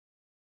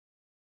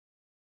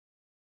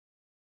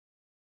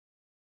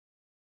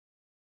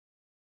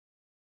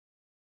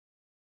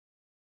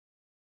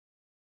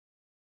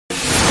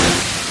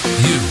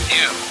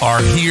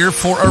are here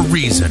for a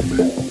reason.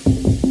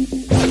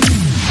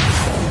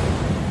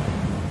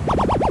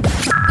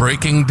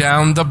 Breaking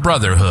down the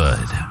brotherhood,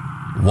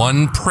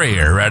 one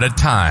prayer at a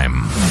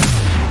time.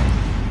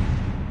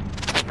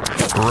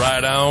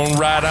 Right on,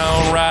 right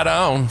on, right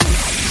on.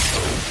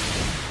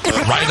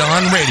 Right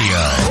on radio.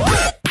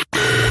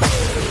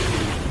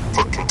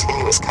 For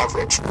continuous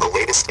coverage, the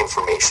latest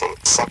information,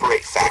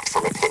 separate fact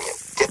from opinion.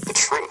 Get the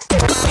truth.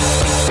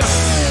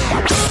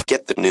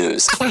 Get the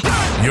news.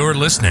 You're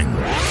listening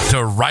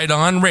to Right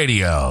On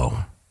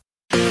Radio.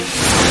 You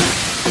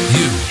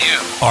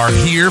are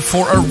here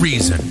for a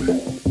reason.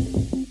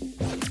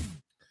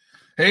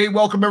 Hey,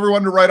 welcome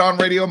everyone to Right On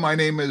Radio. My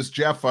name is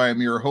Jeff. I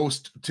am your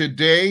host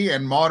today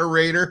and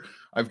moderator.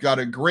 I've got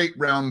a great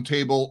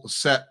roundtable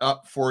set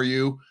up for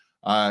you.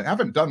 I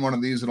haven't done one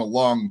of these in a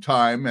long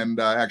time, and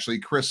actually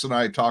Chris and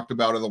I talked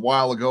about it a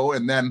while ago,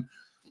 and then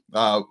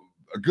a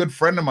good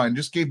friend of mine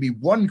just gave me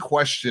one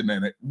question,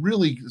 and it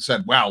really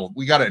said, wow,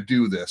 we got to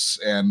do this,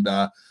 and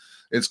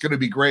it's going to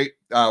be great.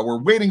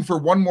 We're waiting for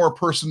one more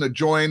person to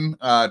join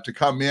to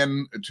come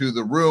in to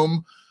the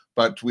room,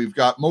 but we've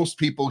got most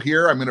people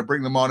here. I'm going to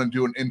bring them on and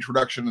do an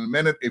introduction in a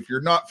minute. If you're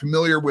not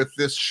familiar with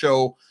this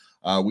show,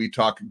 we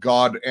talk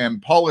God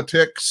and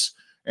politics,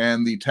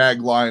 and the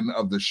tagline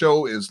of the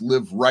show is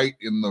Live Right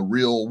in the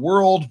Real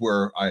World,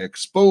 where I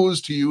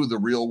expose to you the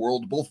real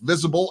world, both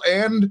visible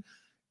and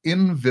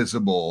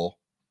invisible,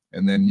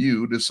 and then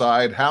you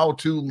decide how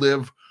to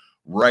live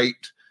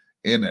right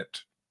in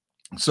it.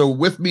 So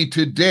with me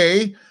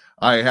today,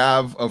 I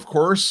have, of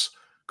course,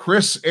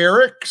 Chris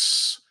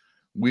Eriks.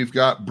 We've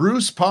got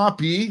Bruce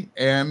Poppy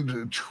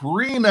and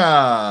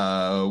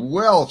Trina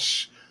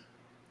Welsh.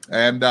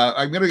 And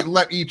I'm going to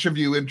let each of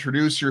you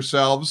introduce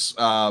yourselves.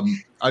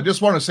 I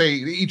just want to say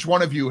each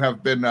one of you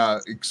have been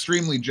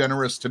extremely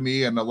generous to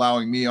me and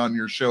allowing me on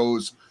your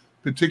shows,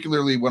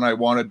 particularly when I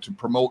wanted to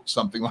promote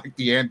something like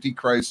the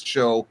Antichrist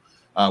show,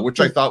 which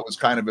I thought was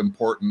kind of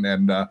important.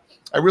 And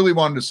I really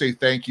wanted to say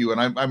thank you.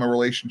 And I'm a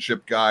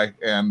relationship guy.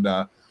 And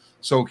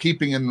so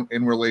keeping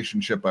in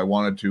relationship, I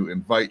wanted to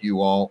invite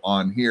you all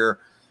on here.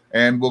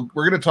 And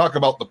we're going to talk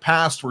about the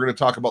past. We're going to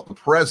talk about the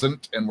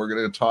present. And we're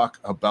going to talk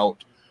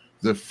about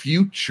the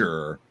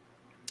future.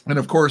 And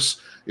of course,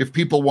 if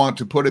people want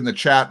to put in the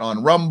chat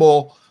on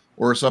Rumble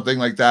or something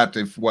like that,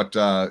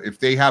 if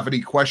they have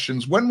any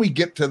questions when we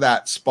get to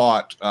that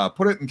spot,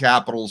 put it in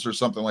capitals or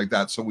something like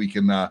that, so we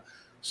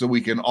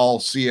can all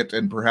see it,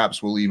 and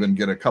perhaps we'll even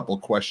get a couple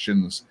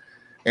questions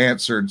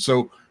answered.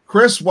 So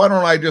Chris, why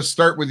don't I just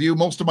start with you?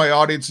 Most of my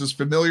audience is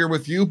familiar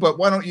with you, but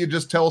why don't you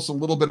just tell us a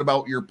little bit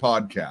about your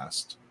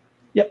podcast?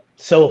 Yep.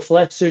 So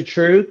Flex the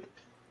Truth.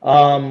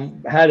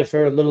 Had it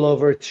for a little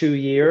over 2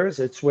 years.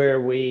 It's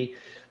where we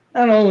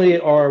not only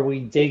are we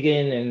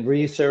digging and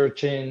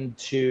researching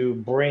to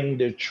bring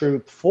the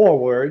truth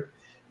forward,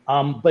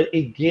 but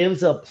it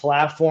gives a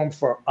platform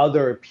for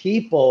other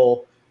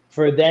people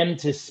for them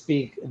to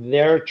speak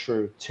their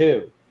truth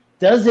too.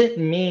 Doesn't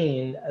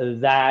mean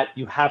that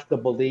you have to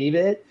believe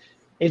it.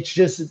 It's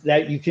just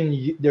that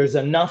there's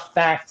enough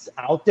facts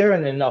out there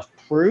and enough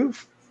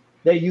proof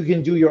that you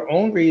can do your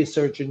own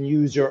research and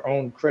use your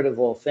own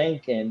critical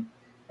thinking.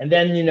 And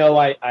then,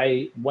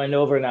 I went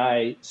over and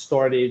I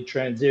started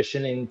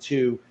transitioning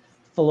to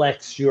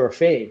Flex Your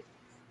Faith,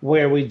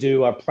 where we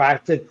do a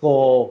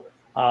practical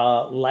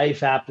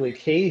life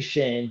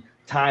application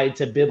tied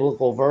to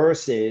biblical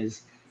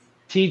verses,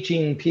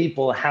 teaching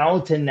people how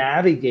to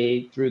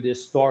navigate through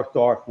this dark,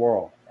 dark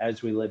world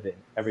as we live in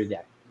every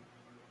day.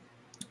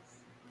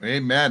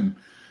 Amen.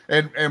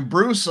 And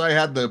Bruce, I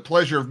had the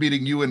pleasure of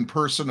meeting you in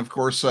person, of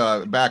course,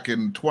 back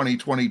in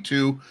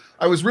 2022.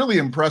 I was really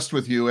impressed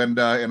with you, and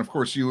of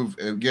course, you've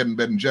again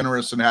been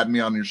generous and had me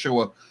on your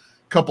show a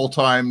couple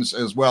times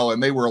as well,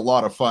 and they were a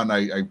lot of fun.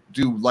 I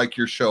do like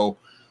your show,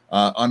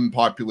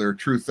 Unpopular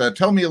Truth.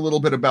 Tell me a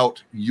little bit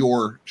about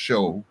your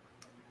show.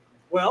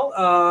 Well,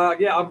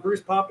 I'm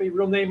Bruce Poppy.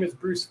 Real name is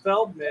Bruce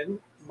Feldman.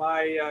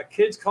 My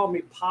kids call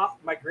me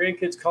Pop. My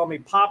grandkids call me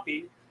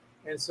Poppy.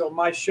 And so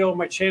my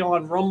channel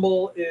on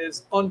Rumble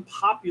is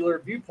Unpopular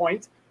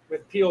Viewpoint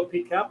with POP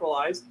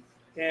capitalized.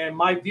 And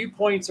my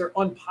viewpoints are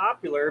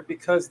unpopular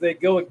because they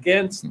go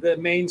against the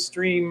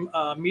mainstream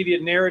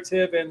media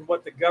narrative and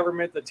what the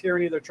government, the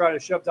tyranny they're trying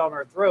to shove down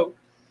our throat.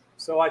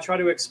 So I try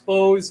to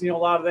expose, a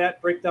lot of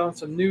that, break down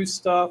some news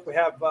stuff. We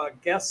have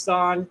guests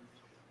on.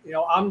 I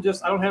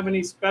don't have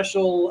any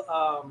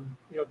special,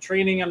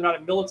 training. I'm not a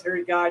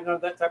military guy, none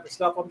of that type of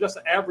stuff. I'm just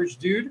an average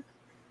dude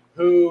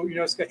who,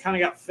 kind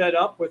of got fed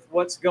up with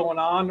what's going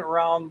on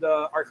around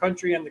our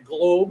country and the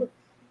globe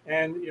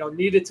and,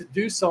 needed to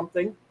do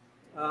something.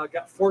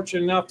 Got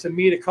fortunate enough to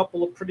meet a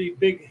couple of pretty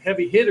big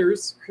heavy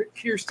hitters,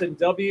 Kirsten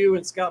W.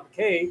 and Scott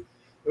McKay.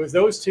 It was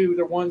those two,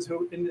 the ones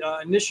who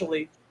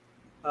initially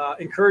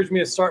encouraged me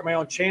to start my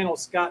own channel.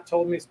 Scott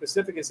told me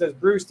specifically, says,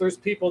 Bruce, there's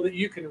people that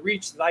you can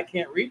reach that I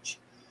can't reach.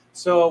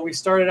 So we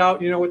started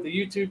out, with the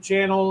YouTube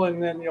channel,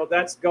 and then,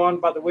 that's gone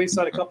by the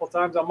wayside a couple of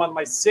times. I'm on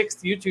my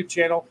 6th YouTube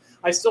channel.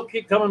 I still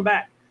keep coming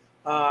back.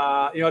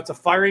 It's a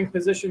firing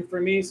position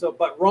for me. So,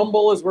 but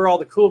Rumble is where all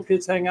the cool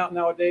kids hang out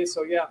nowadays.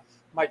 So yeah,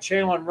 my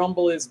channel on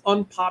Rumble is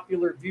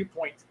Unpopular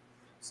Viewpoint.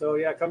 So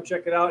yeah, come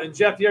check it out. And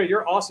Jeff, yeah,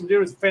 you're awesome, dude.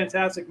 It was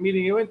fantastic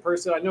meeting you in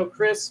person. I know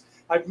Chris.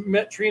 I've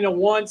met Trina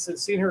once and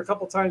seen her a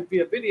couple times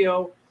via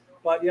video.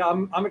 But yeah,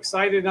 I'm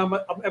excited. I'm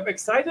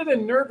excited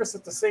and nervous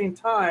at the same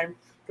time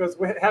because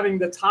we're having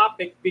the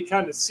topic be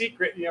kind of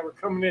secret. We're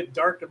coming in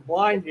dark and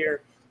blind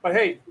here. But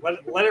hey,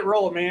 let it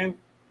roll, man.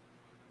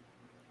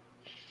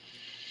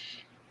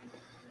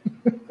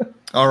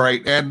 All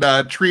right,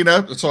 and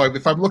Trina. So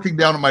if I'm looking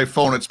down at my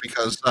phone, it's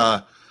because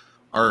our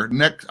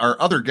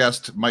other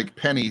guest, Mike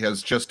Penny,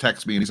 has just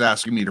texted me and he's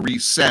asking me to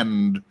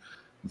resend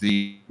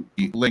the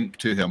link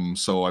to him.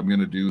 So I'm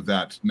going to do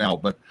that now.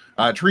 But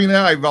Trina,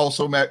 I've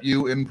also met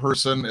you in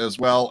person as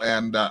well,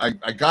 and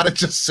I gotta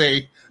just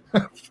say,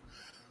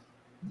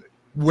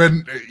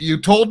 when you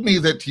told me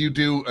that you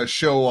do a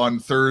show on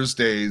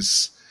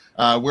Thursdays.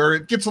 Where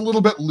it gets a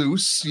little bit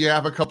loose. You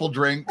have a couple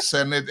drinks,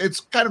 and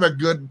it's kind of a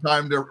good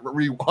time to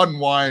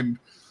unwind.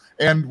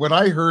 And when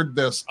I heard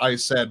this, I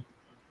said,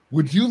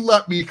 would you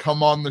let me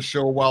come on the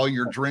show while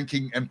you're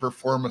drinking and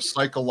perform a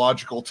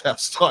psychological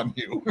test on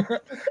you?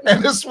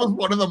 And this was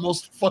one of the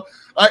most fun.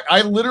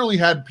 I literally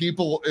had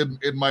people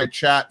in my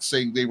chat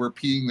saying they were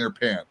peeing their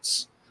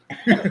pants.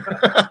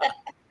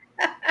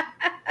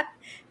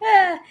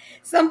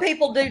 Some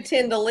people do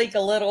tend to leak a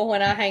little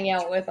when I hang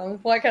out with them.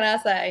 What can I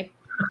say?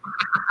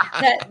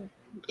 I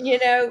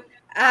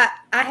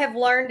have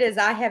learned as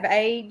I have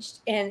aged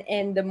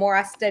and the more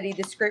I study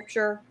the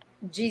scripture,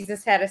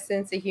 Jesus had a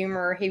sense of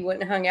humor. He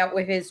wouldn't hung out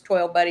with his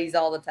 12 buddies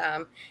all the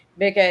time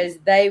because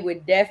they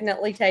would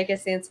definitely take a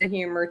sense of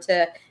humor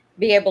to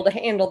be able to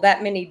handle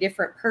that many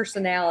different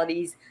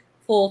personalities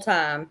full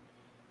time.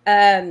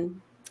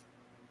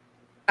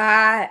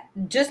 I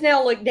just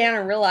now looked down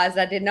and realized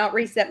I did not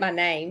reset my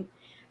name.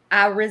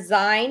 I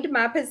resigned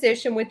my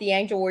position with the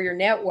Angel Warrior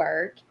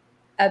Network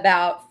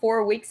about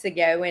 4 weeks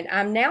ago, and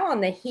I'm now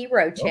on the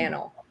Hero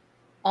channel.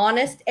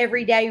 Honest,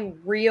 everyday,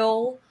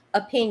 real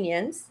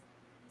opinions.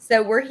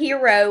 So we're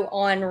Hero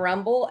on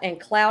Rumble and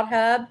Cloud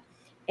Hub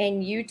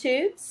and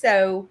YouTube.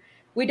 So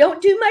we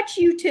don't do much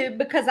YouTube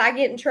because I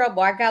get in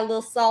trouble. I got a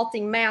little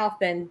salty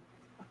mouth and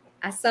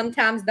I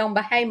sometimes don't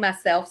behave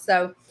myself.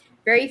 So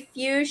very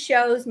few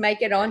shows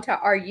make it onto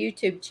our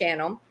YouTube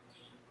channel.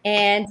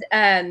 And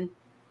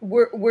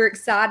we're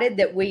excited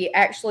that we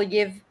actually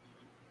give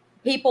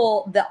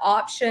people the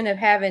option of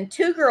having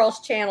two girls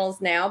channels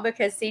now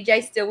because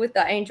CJ's still with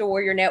the Angel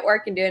Warrior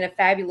Network and doing a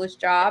fabulous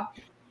job.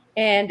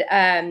 And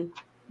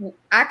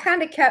I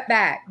kind of cut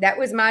back. That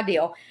was my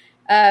deal.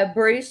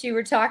 Bruce, you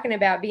were talking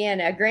about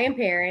being a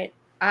grandparent.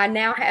 I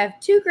now have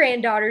two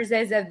granddaughters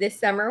as of this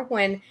summer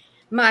when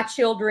my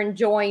children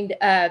joined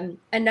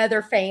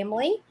another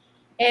family.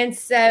 And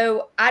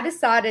so I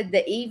decided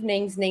the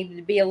evenings needed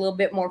to be a little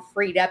bit more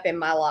freed up in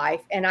my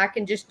life. And I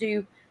can just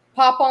do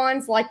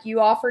pop-ons like you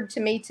offered to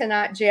me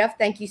tonight, Jeff.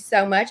 Thank you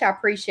so much. I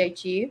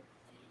appreciate you.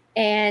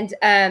 And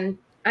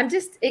I'm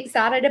just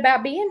excited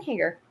about being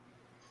here.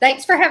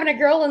 Thanks for having a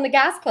girl in the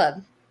guys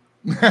club.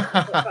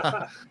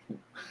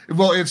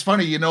 Well, it's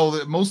funny,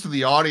 that most of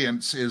the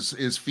audience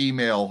is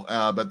female,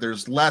 but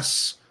there's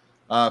less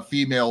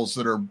females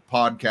that are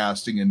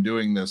podcasting and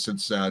doing this.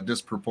 It's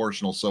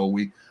disproportional. So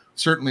we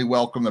certainly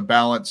welcome the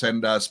balance.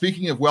 And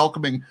speaking of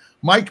welcoming,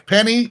 Mike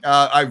Penny,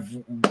 I've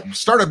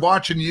started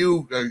watching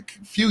you a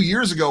few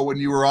years ago when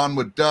you were on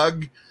with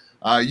Doug.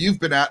 You've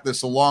been at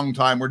this a long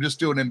time. We're just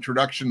doing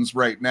introductions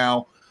right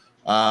now.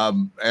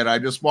 And I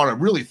just want to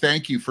really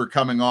thank you for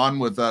coming on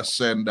with us,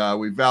 and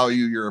we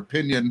value your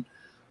opinion.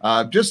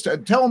 Just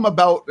tell them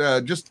about,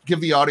 just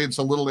give the audience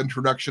a little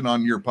introduction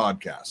on your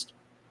podcast.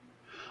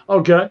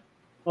 Okay.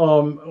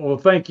 Well,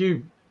 thank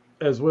you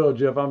as well,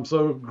 Jeff. I'm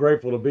so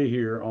grateful to be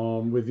here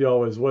with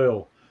y'all as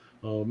well.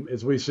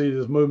 As we see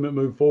this movement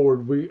move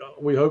forward,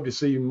 we hope to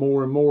see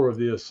more and more of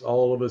this,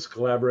 all of us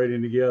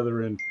collaborating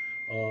together and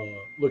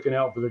looking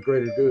out for the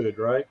greater good,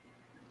 right?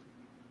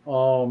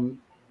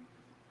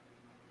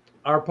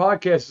 Our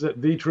podcast is at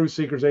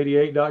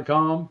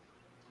thetruthseekers88.com.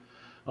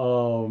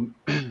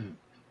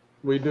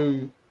 We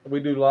do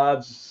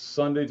lives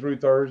Sunday through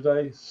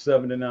Thursday,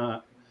 7 to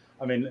 9.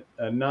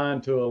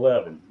 9 to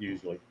 11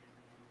 usually.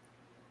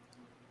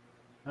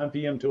 9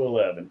 p.m. to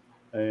 11,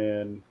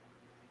 and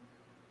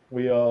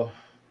we're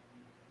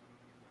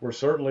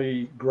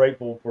certainly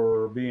grateful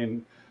for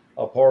being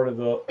a part of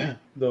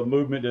the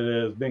movement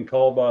that has been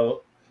called by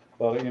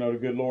the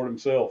good Lord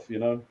Himself.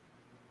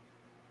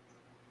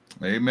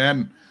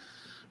 Amen.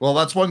 Well,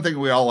 that's one thing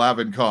we all have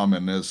in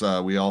common is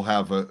we all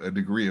have a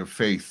degree of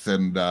faith,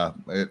 and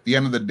at the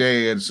end of the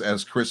day,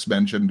 as Chris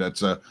mentioned,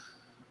 it's a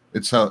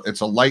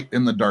light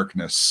in the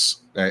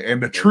darkness,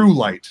 and a true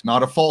light,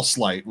 not a false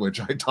light,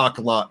 which I talk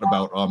a lot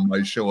about on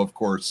my show, of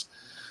course.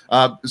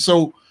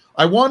 So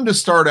I wanted to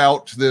start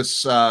out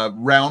this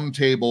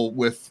roundtable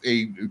with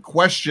a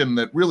question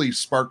that really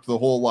sparked the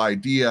whole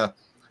idea,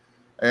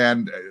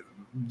 and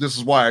this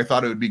is why I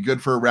thought it would be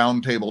good for a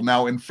roundtable.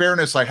 Now, in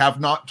fairness, I have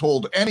not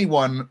told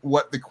anyone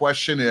what the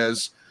question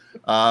is,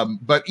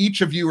 But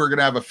each of you are going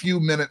to have a few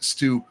minutes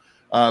to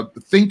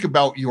think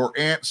about your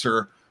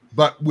answer,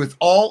 but with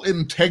all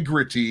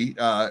integrity.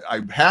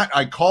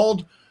 I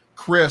called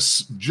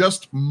Chris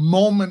just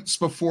moments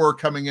before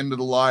coming into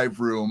the live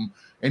room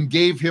and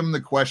gave him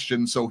the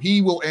question, so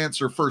he will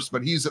answer first,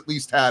 but he's at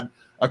least had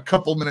a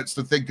couple minutes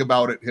to think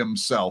about it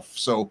himself,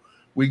 so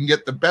we can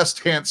get the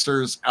best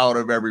answers out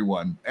of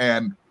everyone.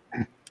 And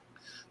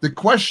the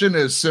question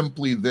is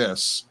simply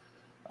this.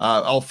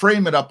 I'll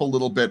frame it up a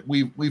little bit.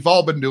 We've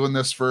all been doing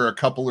this for a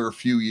couple or a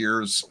few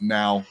years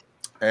now,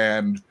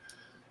 and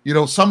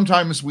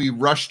sometimes we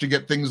rush to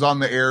get things on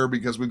the air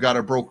because we've got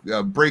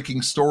a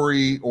breaking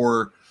story,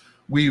 or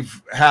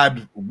we've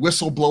had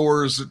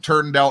whistleblowers that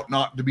turned out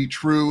not to be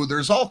true.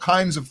 There's all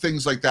kinds of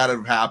things like that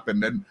have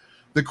happened. And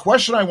the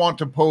question I want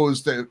to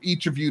pose to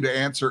each of you to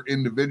answer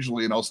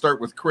individually, and I'll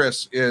start with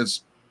Chris,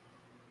 is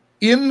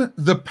in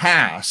the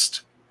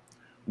past,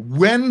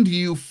 when do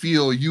you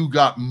feel you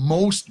got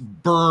most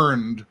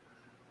burned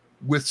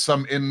with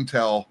some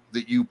intel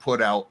that you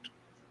put out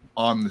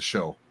on the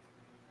show?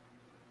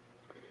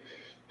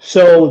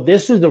 So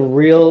this is a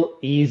real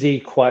easy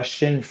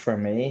question for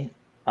me.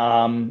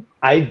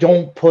 I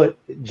don't put,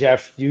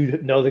 Jeff, you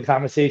know the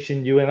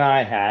conversation you and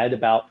I had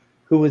about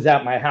who was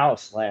at my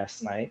house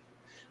last night.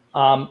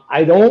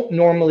 I don't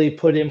normally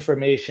put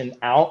information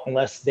out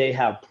unless they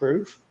have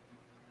proof.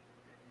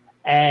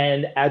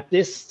 And at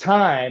this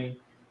time,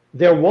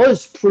 there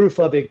was proof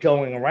of it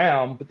going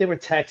around, but they were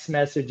text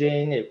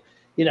messaging,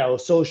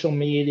 social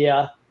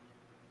media,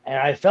 and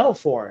I fell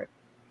for it.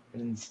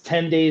 And it's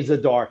 10 Days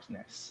of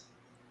Darkness.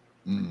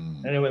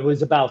 And it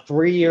was about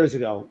 3 years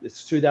ago.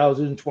 It's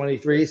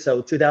 2023,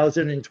 so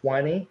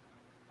 2020,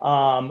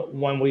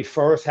 when we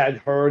first had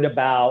heard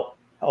about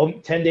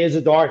 10 Days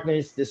of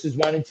Darkness, this is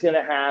when it's going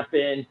to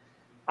happen.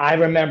 I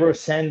remember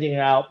sending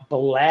out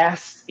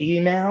blast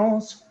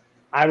emails.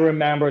 I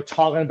remember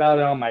talking about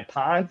it on my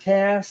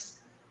podcast.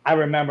 I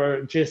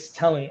remember just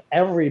telling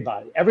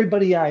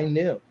everybody I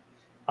knew.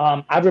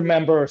 I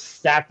remember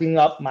stacking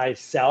up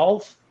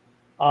myself.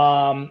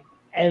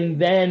 And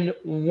then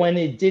when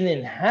it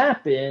didn't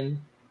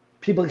happen,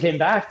 people came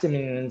back to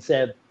me and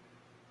said,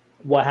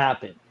 what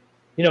happened?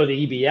 The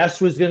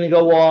EBS was going to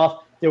go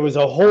off. There was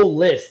a whole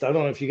list. I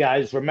don't know if you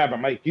guys remember.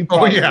 Mike, you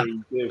probably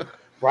do,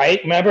 right?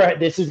 Remember,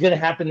 this is going to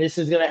happen. This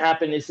is going to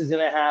happen. This is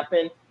going to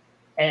happen.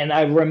 And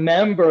I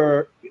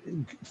remember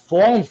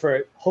falling for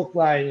it, hook,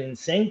 line, and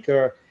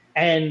sinker.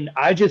 And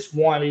I just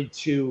wanted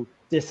to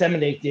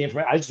disseminate the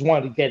information. I just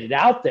wanted to get it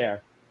out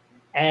there.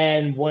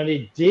 And when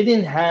it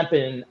didn't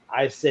happen,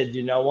 I said,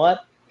 you know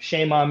what?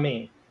 Shame on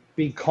me,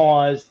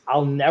 because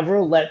I'll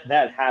never let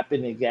that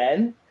happen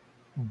again.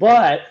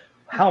 But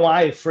how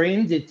I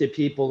framed it to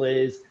people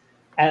is,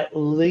 at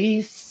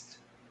least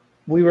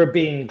we were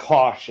being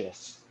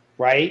cautious,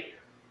 right?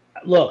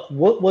 Look,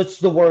 what's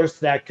the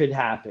worst that could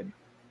happen,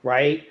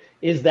 right?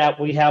 Is that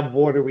we have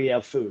water, we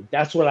have food.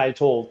 That's what I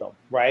told them,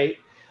 right?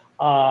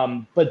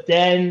 But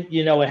then,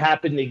 it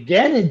happened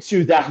again in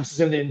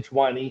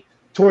 2020.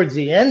 Towards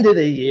the end of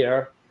the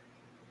year,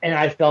 and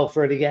I fell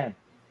for it again.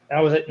 And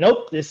I was like,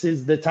 nope, this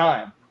is the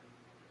time.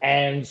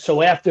 And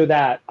so after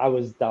that, I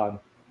was done.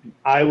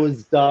 I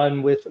was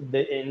done with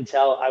the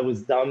intel. I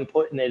was done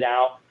putting it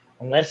out.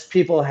 Unless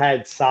people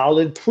had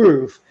solid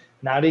proof,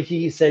 not a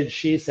he said,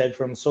 she said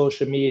from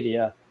social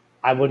media,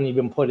 I wouldn't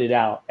even put it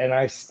out. And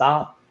I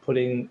stopped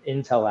putting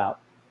intel out.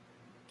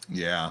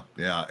 Yeah.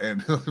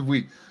 And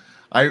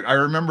I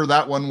remember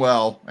that one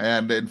well,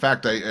 and in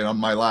fact,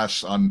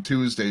 on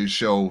Tuesday's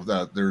show,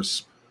 that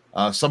there's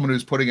someone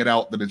who's putting it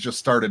out that it just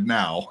started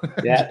now.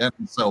 Yeah.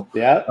 And so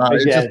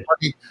it's just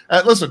funny.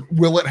 Listen,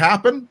 will it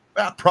happen?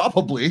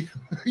 Probably,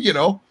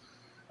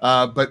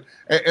 But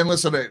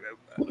listen,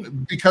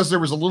 because there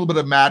was a little bit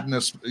of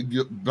madness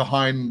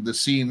behind the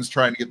scenes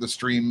trying to get the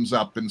streams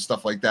up and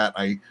stuff like that,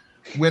 I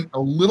went a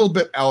little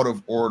bit out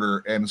of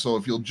order, and so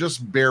if you'll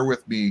just bear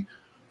with me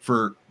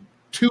for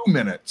 2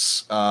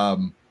 minutes.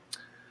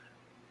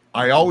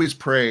 I always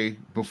pray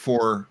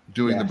before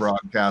doing the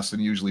broadcast,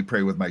 and usually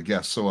pray with my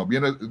guests. So I'm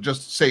going to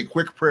just say a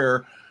quick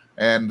prayer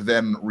and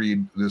then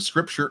read the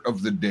scripture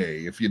of the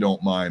day, if you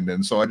don't mind.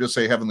 And so I just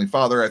say, Heavenly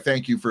Father, I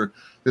thank you for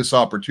this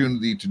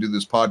opportunity to do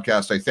this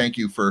podcast. I thank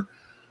you for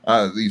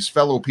these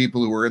fellow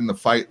people who are in the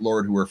fight,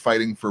 Lord, who are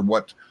fighting for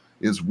what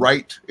is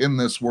right in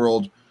this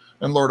world.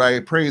 And Lord, I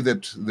pray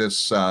that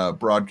this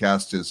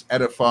broadcast is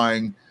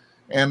edifying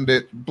and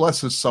it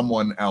blesses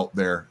someone out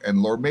there.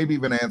 And Lord, maybe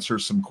even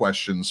answers some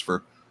questions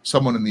for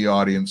someone in the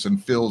audience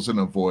and fills in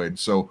a void.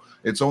 So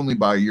it's only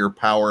by your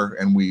power,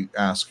 and we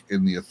ask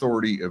in the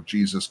authority of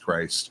Jesus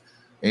Christ.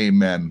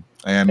 Amen.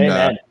 And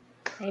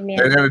Amen.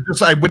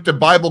 And I went to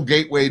Bible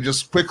Gateway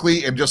just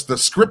quickly, and just the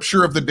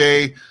scripture of the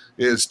day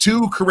is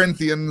 2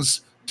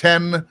 Corinthians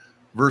 10,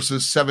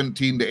 verses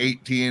 17 to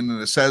 18.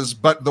 And it says,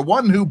 but the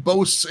one who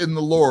boasts in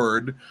the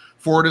Lord,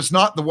 for it is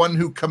not the one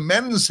who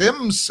commends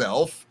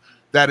himself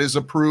that is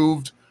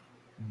approved,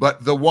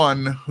 but the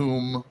one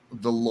whom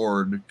the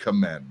Lord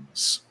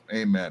commends.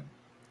 Amen.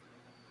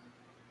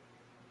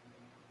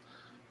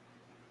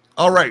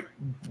 All right,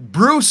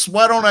 Bruce,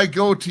 why don't I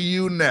go to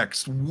you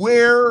next?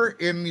 Where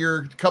in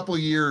your couple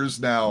years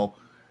now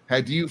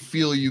do you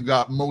feel you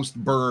got most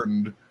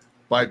burned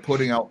by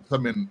putting out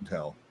some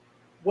intel?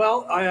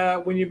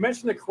 Well, when you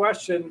mentioned the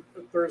question,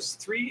 there's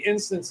 3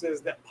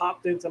 instances that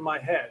popped into my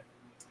head.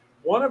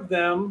 One of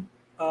them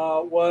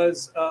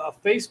was a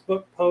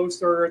Facebook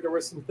post, or there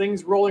was some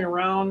things rolling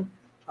around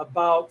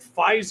about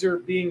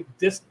Pfizer being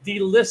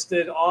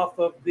delisted off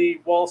of the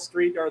Wall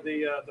Street or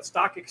the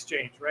stock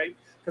exchange, right?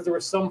 Because there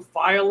was some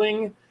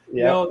filing,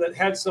 that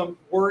had some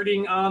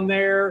wording on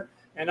there,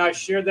 and I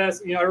shared that.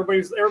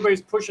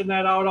 Everybody's pushing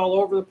that out all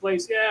over the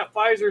place. Yeah,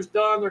 Pfizer's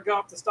done. They're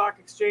off the stock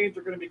exchange.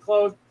 They're going to be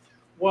closed.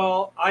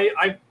 Well,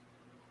 I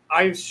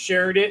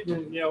shared it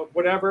and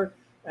whatever,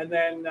 and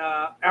then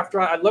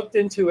after I looked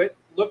into it,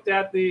 looked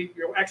at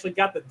actually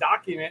got the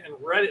document and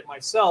read it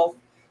myself,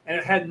 and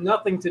it had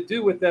nothing to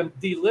do with them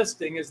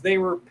delisting, as they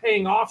were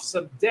paying off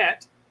some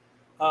debt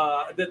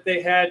that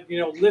they had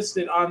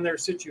listed on their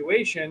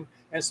situation,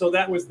 and so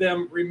that was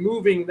them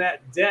removing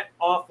that debt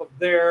off of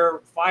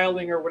their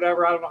filing or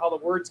whatever. I don't know how the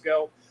words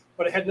go,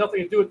 but it had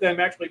nothing to do with them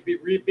actually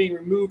being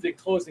removed and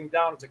closing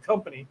down as a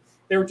company.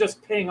 They were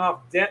just paying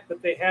off debt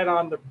that they had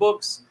on their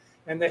books,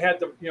 and they had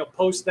to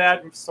post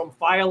that and some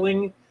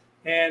filing.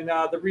 And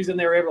the reason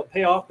they were able to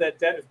pay off that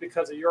debt is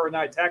because of your and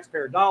I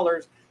taxpayer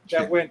dollars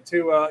that went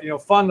to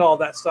fund all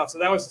that stuff. So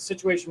that was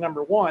situation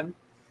number 1.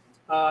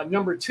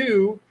 Number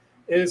 2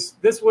 is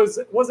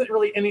it wasn't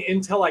really any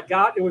intel I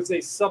got. It was a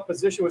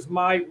supposition. It was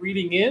my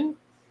reading in,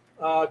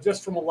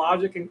 just from a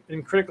logic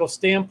and critical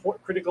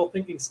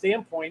thinking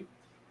standpoint.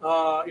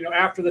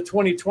 After the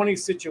 2020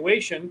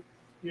 situation,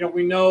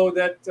 we know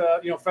that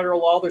federal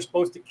law, they're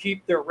supposed to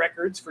keep their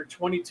records for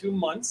 22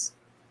 months.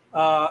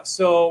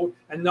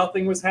 And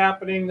nothing was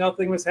happening.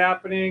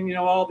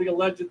 All the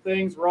alleged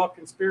things were all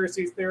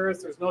conspiracy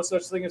theorists. There's no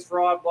such thing as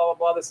fraud, blah, blah,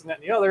 blah, this and that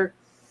and the other.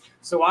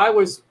 So I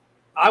was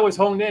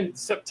honed in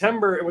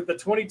September with the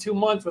 22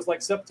 months was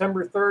like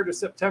September 3rd to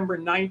September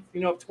 9th,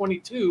 of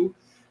 22.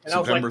 And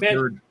September I was like, man,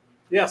 3rd.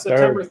 Yeah,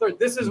 September 3rd.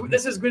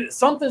 This is good.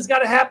 Something's got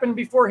to happen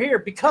before here,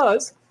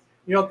 because,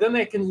 then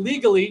they can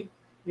legally,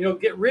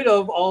 get rid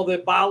of all the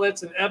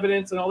ballots and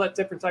evidence and all that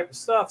different type of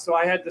stuff. So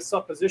I had this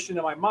supposition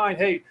in my mind,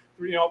 hey,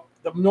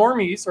 the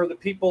normies, or the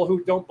people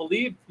who don't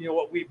believe,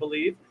 what we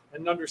believe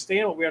and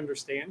understand what we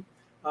understand,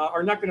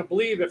 are not going to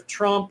believe if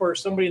Trump or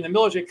somebody in the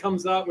military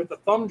comes out with a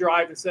thumb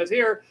drive and says,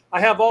 here, I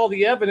have all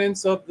the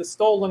evidence of the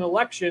stolen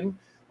election.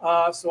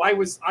 So I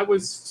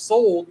was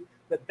sold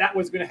that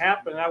was going to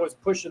happen, and I was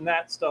pushing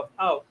that stuff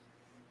out.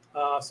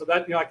 So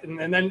that,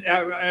 and then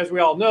as we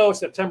all know,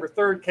 September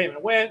 3rd came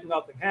and went,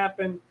 nothing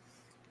happened.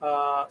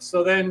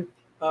 So then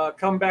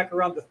come back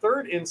around the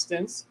third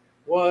instance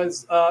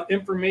was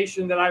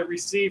information that I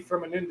received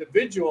from an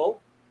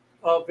individual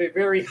of a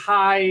very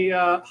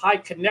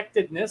high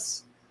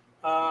connectedness.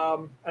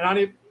 And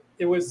I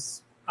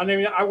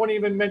won't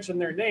even mention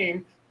their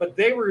name, but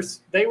they were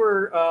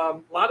a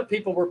lot of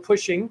people were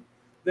pushing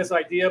this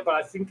idea, but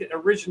I think it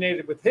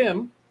originated with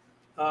him,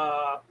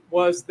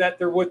 was that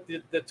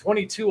the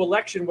 22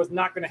 election was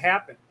not going to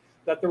happen,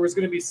 that there was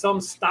going to be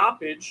some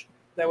stoppage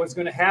that was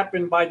going to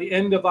happen by the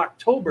end of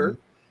October.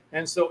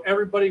 And so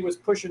everybody was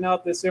pushing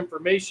out this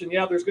information.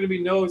 Yeah, there's going to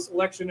be no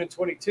election in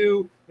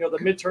 22, the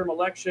midterm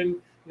election,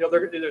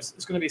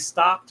 it's going to be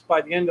stopped by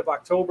the end of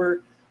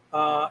October.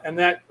 And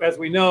that, as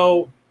we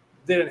know,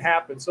 didn't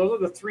happen. So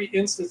those are the 3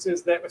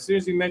 instances that, as soon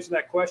as you mentioned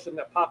that question,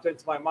 that popped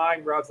into my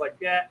mind, where I was like,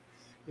 yeah,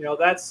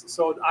 that's,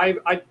 so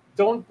I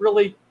don't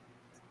really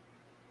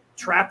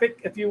traffic,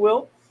 if you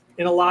will,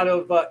 in a lot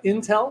of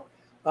intel,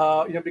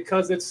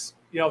 because it's,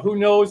 who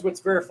knows what's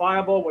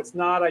verifiable, what's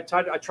not. I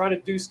try to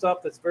do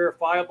stuff that's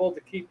verifiable to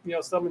keep,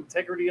 some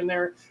integrity in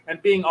there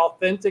and being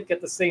authentic at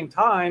the same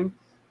time,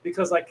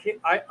 because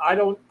I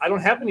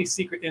don't have any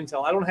secret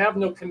intel. I don't have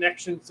no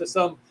connections to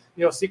some,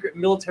 secret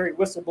military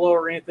whistleblower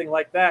or anything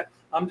like that.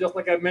 I'm just,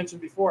 like I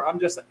mentioned before, I'm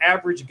just an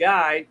average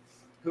guy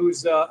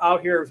who's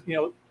out here,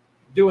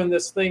 doing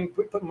this thing,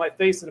 putting my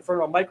face in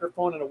front of a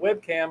microphone and a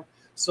webcam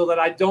so that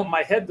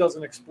my head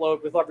doesn't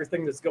explode with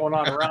everything that's going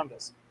on around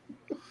us.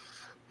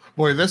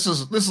 Boy, this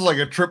is like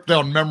a trip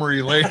down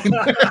memory lane.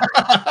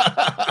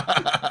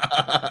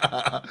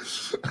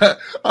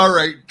 All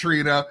right,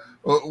 Trina,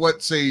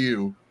 what say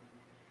you?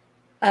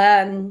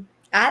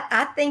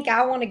 I think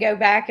I want to go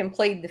back and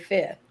plead the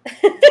fifth.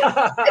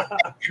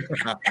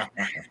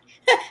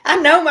 I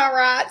know my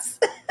rights.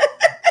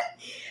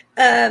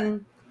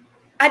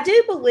 I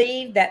do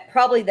believe that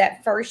probably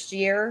that first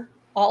year,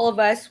 all of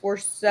us were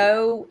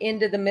so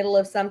into the middle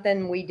of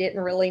something, we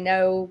didn't really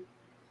know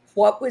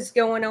what was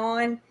going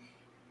on.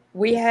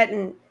 We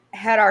hadn't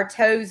had our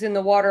toes in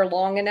the water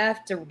long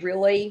enough to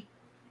really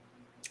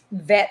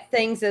vet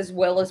things as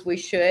well as we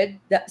should.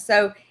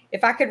 So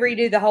if I could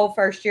redo the whole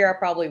first year, I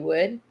probably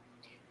would.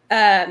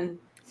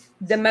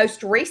 The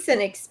most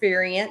recent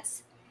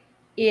experience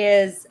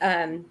is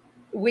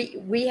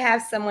we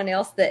have someone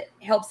else that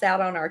helps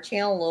out on our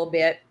channel a little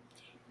bit.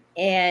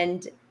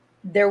 And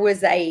there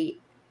was a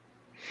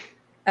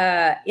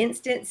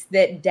instance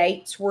that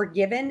dates were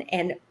given,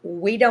 and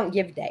we don't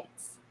give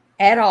dates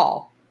at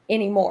all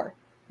anymore.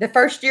 The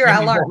first year I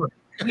learned,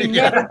 you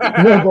never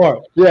give No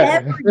more.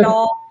 Yeah. ever,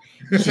 y'all.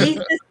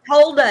 Jesus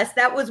told us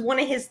that was one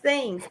of his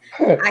things.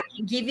 I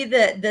can give you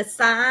the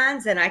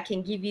signs, and I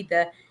can give you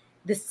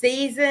the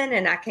season,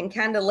 and I can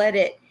kind of let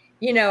it,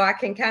 I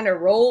can kind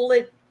of roll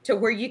it to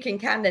where you can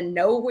kind of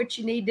know what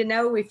you need to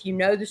know if you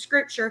know the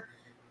scripture.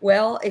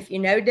 Well, if you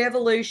know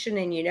devolution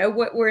and you know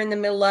what we're in the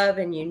middle of,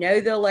 and you know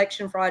the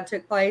election fraud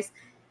took place,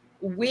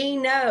 we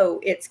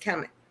know it's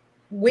coming.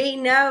 We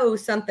know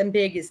something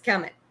big is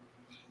coming.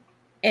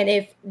 And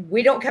if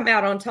we don't come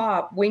out on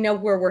top, we know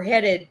where we're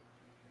headed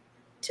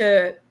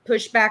to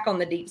push back on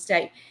the deep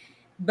state.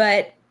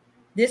 But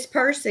this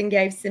person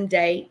gave some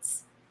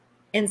dates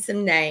and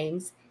some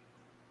names,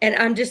 and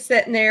I'm just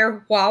sitting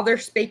there while they're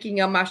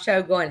speaking on my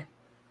show going,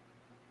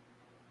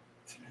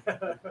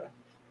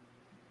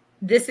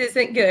 this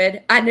isn't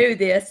good. I knew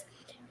this.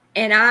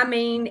 And I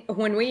mean,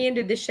 when we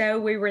ended the show,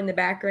 we were in the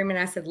back room, and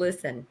I said,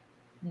 listen,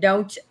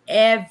 don't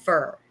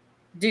ever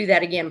do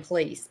that again,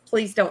 please.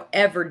 Please don't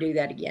ever do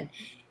that again.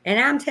 And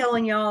I'm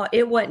telling y'all,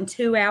 it wasn't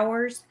 2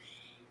 hours.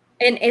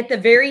 And at the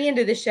very end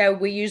of the show,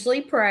 we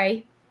usually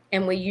pray,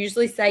 and we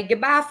usually say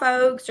goodbye,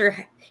 folks,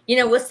 or,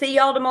 we'll see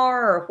y'all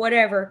tomorrow or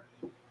whatever.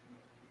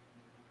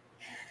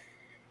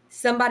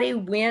 Somebody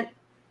went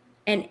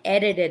and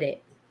edited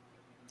it,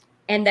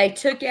 and they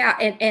took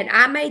out, and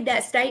I made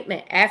that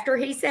statement after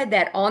he said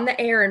that on the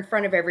air in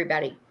front of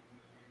everybody.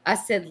 I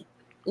said,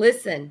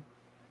 listen,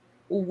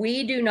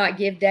 we do not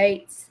give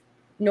dates,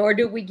 nor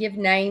do we give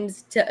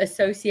names to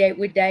associate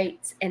with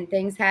dates and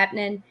things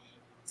happening.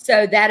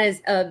 So that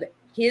is of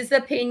his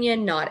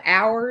opinion, not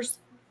ours.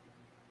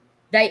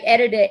 They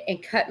edited it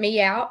and cut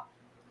me out,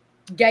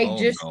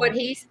 gave what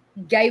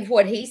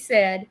he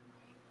said,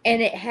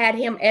 and it had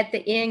him at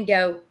the end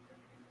go,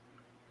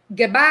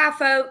 goodbye,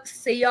 folks.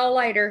 See y'all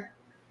later.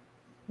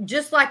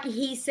 Just like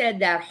he said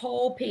that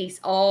whole piece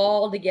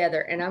all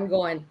together. And I'm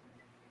going,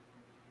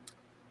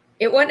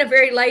 it wasn't a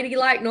very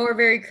ladylike nor a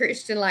very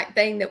Christian-like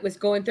thing that was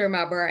going through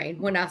my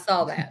brain when I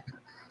saw that.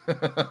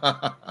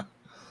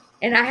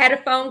 And I had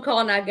a phone call,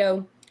 and I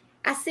go,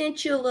 I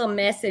sent you a little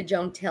message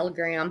on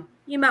Telegram.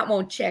 You might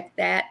want to check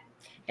that.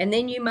 And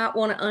then you might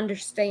want to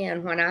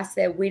understand when I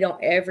said we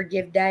don't ever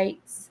give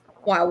dates,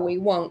 why we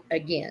won't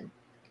again.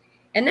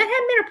 And that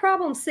hadn't been a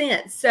problem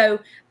since. So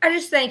I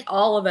just think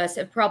all of us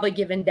have probably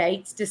given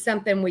dates to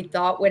something we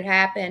thought would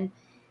happen.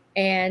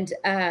 And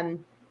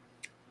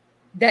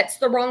that's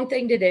the wrong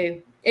thing to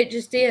do. It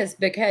just is,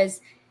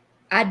 because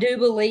I do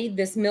believe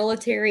this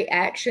military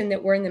action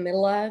that we're in the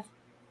middle of,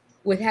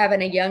 with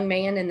having a young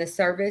man in the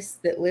service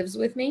that lives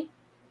with me,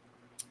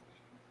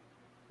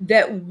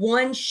 that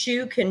one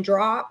shoe can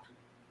drop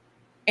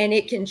and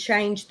it can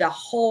change the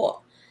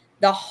whole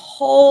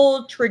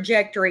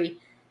trajectory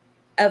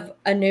of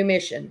a new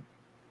mission.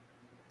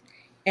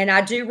 And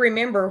I do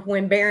remember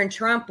when Barron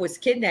Trump was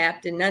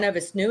kidnapped, and none of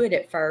us knew it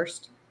at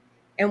first,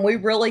 and we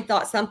really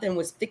thought something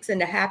was fixing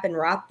to happen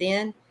right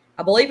then.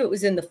 I believe it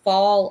was in the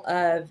fall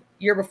of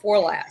year before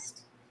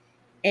last.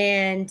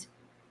 And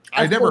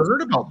I never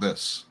heard about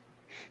this.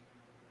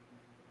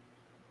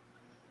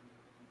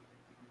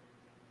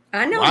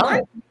 I know,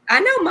 wow.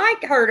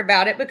 Mike heard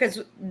about it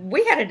because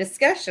we had a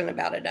discussion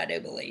about it, I do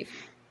believe.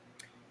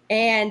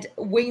 And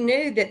we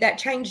knew that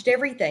changed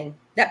everything.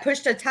 That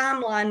pushed a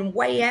timeline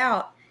way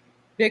out,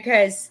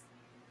 because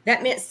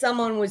that meant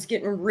someone was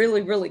getting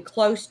really, really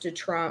close to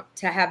Trump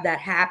to have that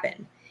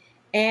happen.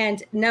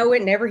 And no,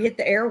 it never hit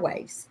the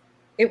airwaves.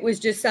 It was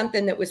just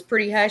something that was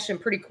pretty hush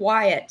and pretty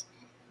quiet.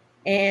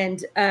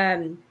 And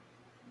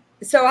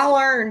so I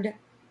learned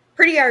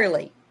pretty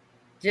early,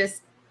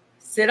 just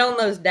sit on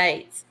those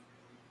dates.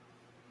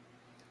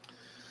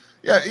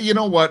 Yeah, you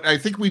know what? I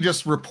think we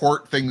just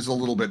report things a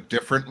little bit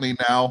differently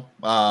now,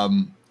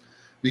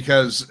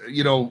 because,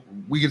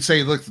 we could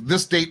say, look,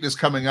 this date is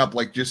coming up,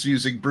 like just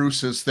using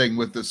Bruce's thing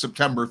with the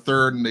September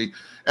 3rd, and the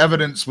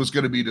evidence was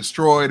going to be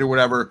destroyed or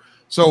whatever.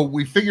 So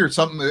we figured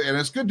something, and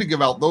it's good to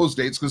give out those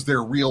dates because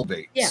they're real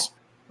dates. Yeah.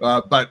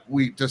 But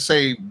to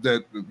say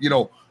that,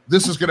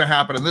 this is going to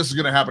happen, and this is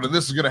going to happen, and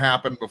this is going to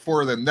happen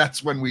before then,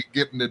 that's when we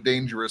get into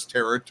dangerous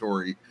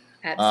territory.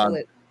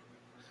 Absolutely.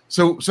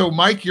 So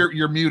Mike,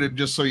 you're muted,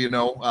 just so you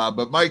know.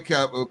 But Mike,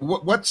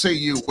 what say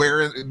you?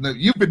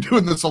 You've been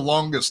doing this the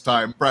longest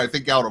time, probably, I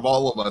think, out of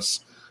all of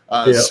us.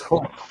 Yeah.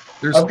 So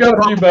I've got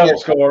a few battle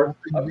scars.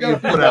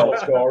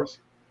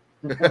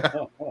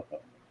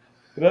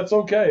 That's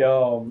okay.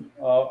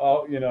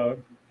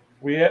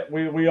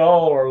 We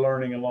all are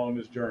learning along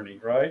this journey,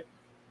 right?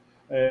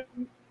 And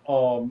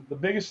the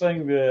biggest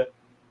thing that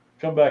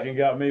come back and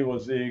got me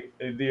was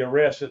the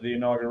arrest at the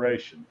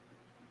inauguration.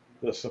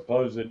 The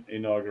supposed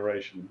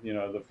inauguration,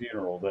 the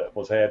funeral that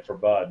was had for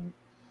Biden.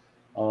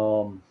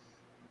 I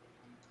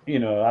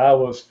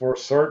was for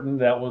certain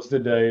that was the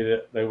day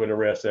that they would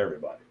arrest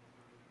everybody.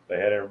 They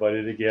had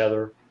everybody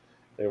together.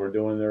 They were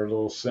doing their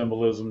little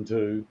symbolism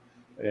too.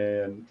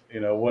 And,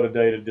 what a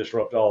day to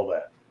disrupt all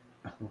that.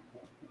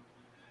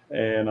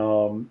 And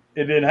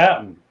it didn't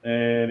happen.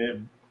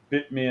 And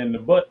bit me in the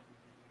butt,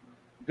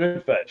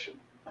 good fashion.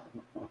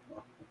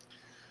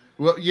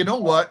 Well, you know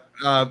what?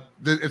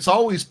 It's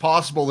always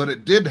possible that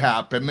it did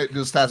happen. It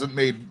just hasn't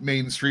made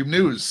mainstream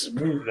news.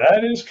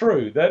 That is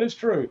true. That is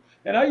true.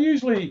 And I'm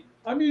usually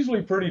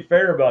pretty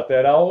fair about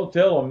that. I will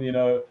tell them,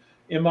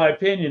 in my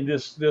opinion,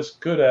 this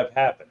could have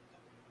happened.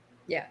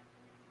 Yeah.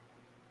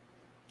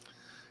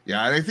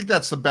 Yeah, and I think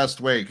that's the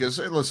best way because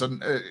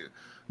listen,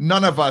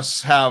 none of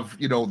us have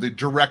the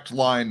direct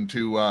line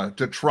to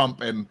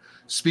Trump and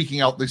speaking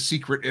out the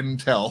secret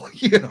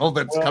intel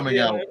that's coming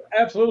out.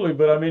 Absolutely,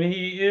 but I mean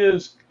he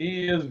is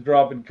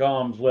dropping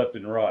comms left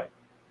and right.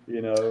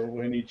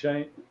 When he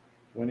changed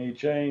when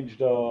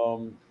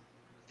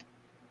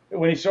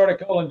he started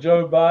calling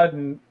Joe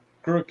Biden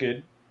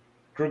crooked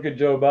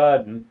Joe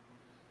Biden,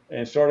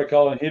 and started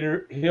calling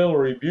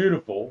Hillary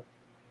beautiful,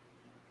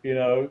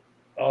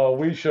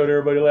 we showed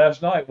everybody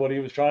last night what he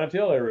was trying to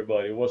tell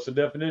everybody. What's the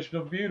definition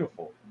of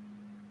beautiful?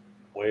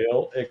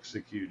 Well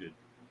executed.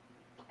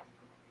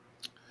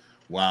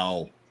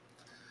 Wow.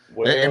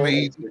 Well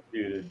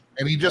executed.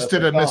 And he just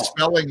did a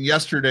misspelling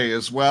yesterday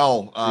as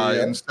well.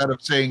 Instead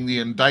of saying the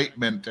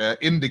indictment,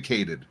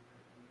 indicated.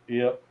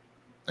 Yep.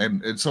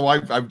 And so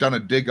I've done a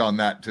dig on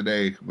that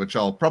today, which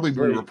I'll probably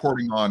be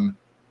reporting on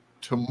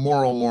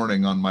tomorrow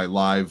morning on my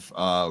live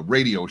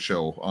radio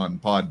show on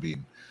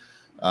Podbean.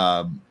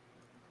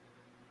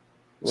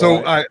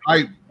 So I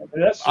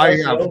that's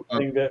the other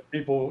thing that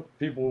people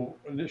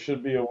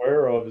should be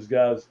aware of is,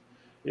 guys,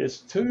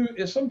 it's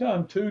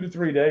sometimes 2 to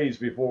 3 days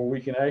before we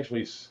can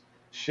actually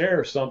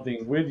share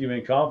something with you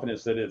in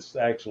confidence that it's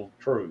actual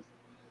truth,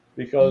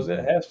 because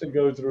it has to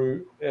go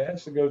through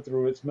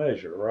its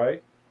measure,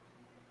 right?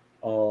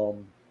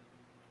 So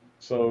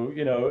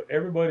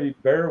everybody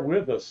bear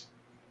with us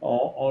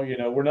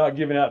on we're not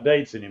giving out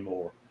dates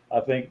anymore. I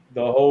think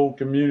the whole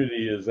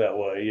community is that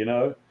way,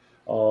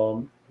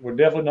 we're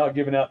definitely not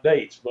giving out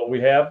dates, but we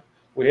have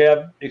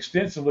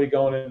extensively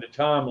gone into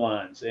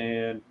timelines,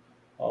 and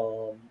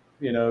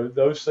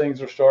those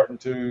things are starting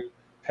to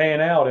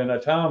pan out in a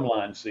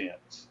timeline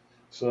sense.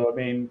 So I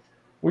mean,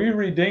 we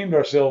redeemed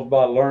ourselves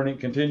by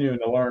continuing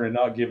to learn and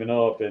not giving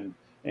up, and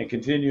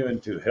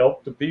continuing to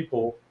help the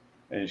people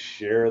and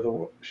share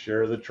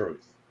the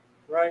truth.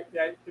 Right.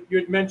 Yeah. You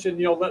had mentioned,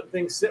 letting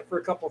things sit for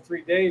a couple,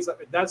 3 days. I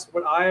mean, that's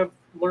what I have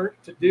learned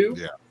to do.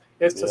 Yeah.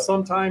 Is to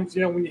sometimes,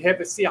 when you have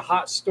to see a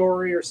hot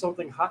story or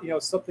something hot,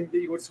 something that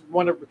you just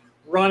want to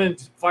run and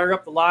fire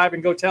up the live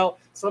and go tell.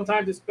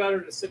 Sometimes it's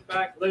better to sit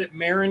back, let it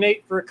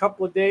marinate for a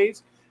couple of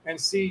days and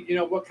see,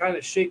 what kind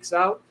of shakes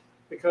out.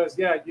 Because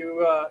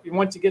you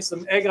want to get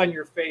some egg on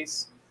your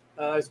face.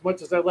 As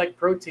much as I like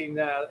protein,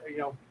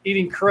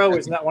 eating crow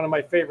is not one of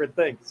my favorite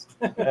things.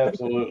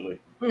 Absolutely.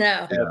 No.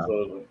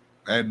 Absolutely.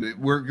 And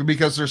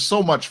because there's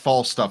so much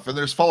false stuff, and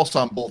there's false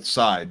on both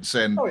sides.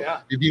 And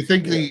if you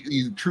think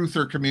the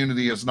truther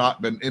community has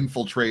not been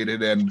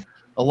infiltrated, and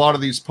a lot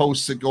of these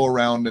posts that go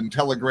around in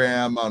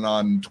Telegram and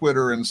on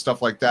Twitter and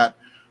stuff like that,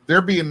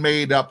 they're being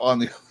made up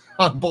on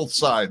both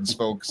sides,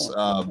 folks.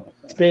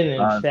 It's been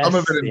infested. Some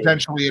of it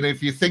intentionally. And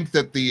if you think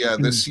that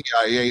the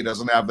CIA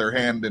doesn't have their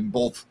hand in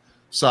both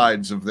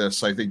sides of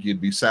this, I think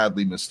you'd be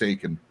sadly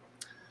mistaken.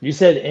 You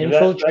said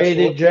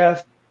infiltrated,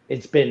 Jeff.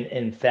 It's been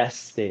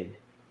infested.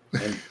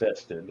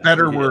 Infested.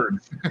 Better word.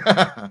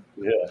 Yeah.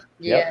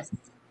 Yes.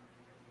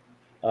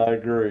 I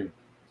agree.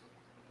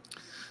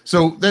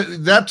 So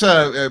that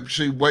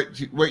actually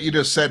what you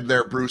just said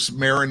there, Bruce,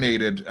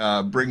 marinated,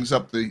 brings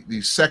up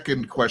the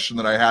second question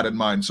that I had in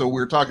mind. So we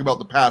were talking about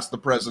the past, the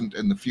present,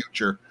 and the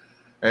future.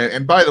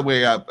 And by the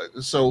way,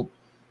 so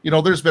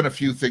there's been a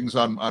few things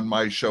on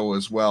my show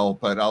as well,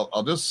 but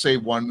I'll just say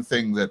one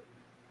thing that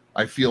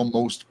I feel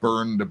most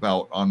burned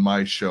about on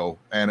my show,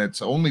 and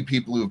it's only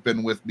people who have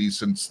been with me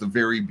since the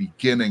very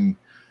beginning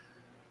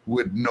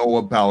would know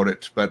about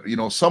it. But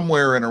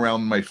somewhere in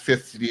around my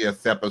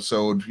 50th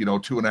episode,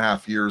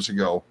 2.5 years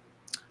ago,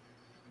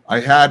 I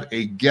had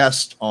a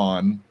guest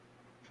on,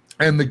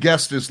 and the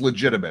guest is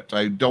legitimate.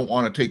 I don't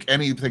want to take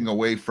anything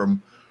away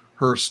from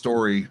her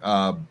story.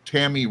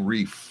 Tammy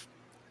Reef,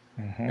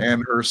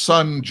 and her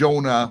son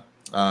Jonah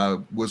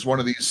was one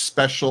of these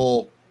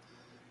special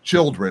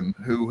children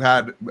who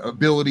had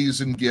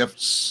abilities and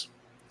gifts,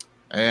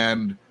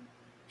 and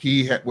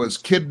he was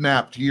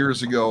kidnapped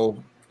years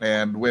ago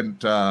and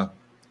went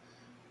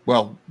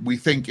we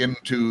think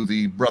into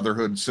the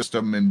Brotherhood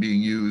system and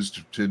being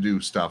used to do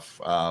stuff,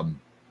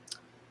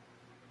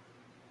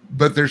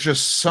 but there's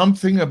just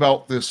something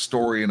about this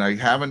story, and I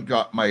haven't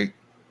got my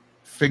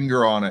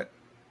finger on it,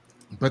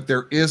 but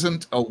there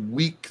isn't a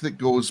week that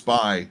goes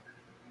by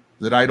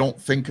that I don't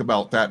think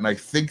about that. And I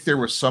think there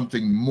was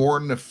something more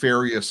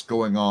nefarious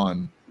going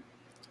on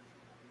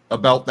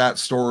about that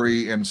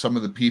story and some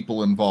of the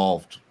people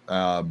involved.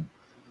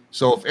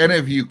 So if any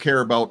of you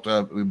care about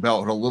a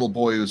little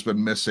boy who's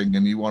been missing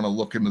and you want to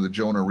look into the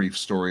Jonah Reef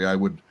story, I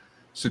would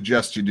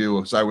suggest you do,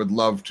 because I would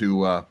love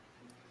to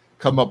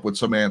come up with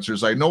some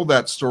answers. I know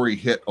that story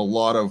hit a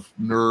lot of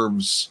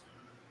nerves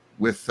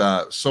with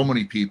so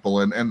many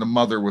people, and the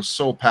mother was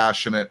so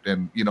passionate,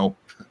 and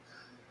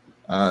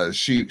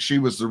She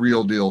was the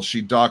real deal.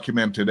 She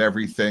documented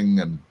everything,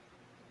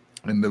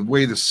 and the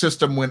way the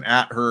system went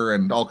at her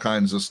and all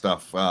kinds of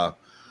stuff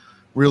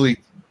really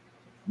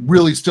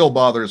still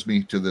bothers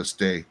me to this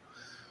day.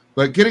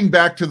 But getting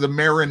back to the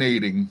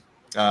marinating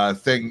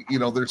thing,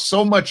 there's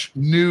so much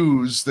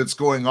news that's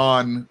going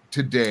on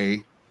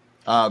today.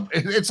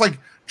 It's like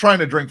trying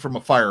to drink from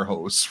a fire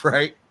hose,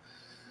 right?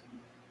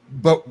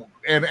 But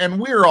and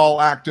we're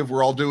all active.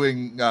 We're all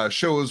doing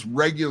shows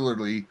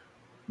regularly.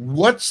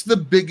 What's the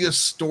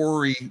biggest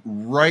story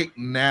right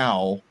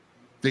now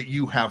that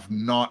you have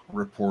not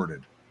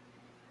reported?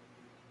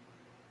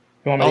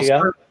 You want me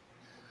to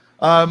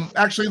go?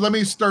 Actually, let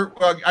me start.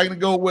 I'm going to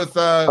go with.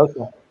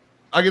 Okay.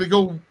 I'm going to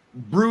go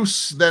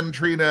Bruce, then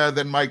Trina,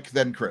 then Mike,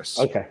 then Chris.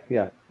 Okay.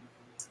 Yeah.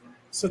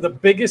 So the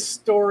biggest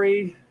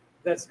story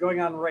that's going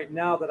on right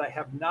now that I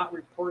have not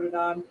reported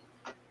on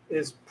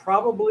is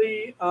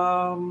probably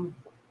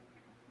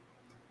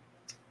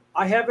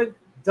I haven't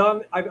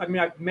done. I mean,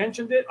 I've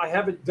mentioned it. I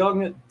haven't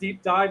done a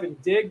deep dive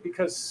and dig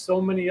because so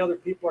many other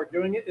people are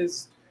doing it.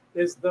 Is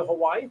the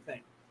Hawaii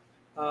thing?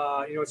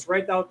 It's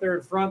right out there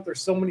in front. There's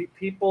so many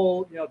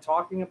people,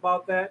 talking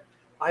about that.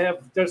 I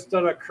have just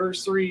done a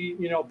cursory,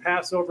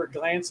 Passover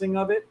glancing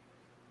of it.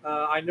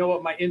 I know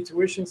what my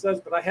intuition says,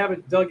 but I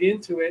haven't dug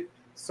into it.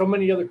 So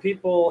many other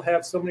people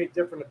have so many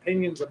different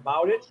opinions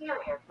about it.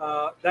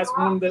 That's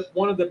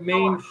one of the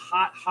main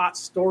hot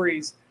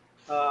stories.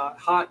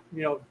 Hot,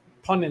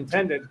 pun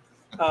intended.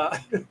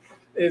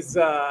 Is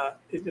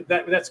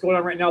that's going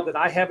on right now that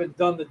I haven't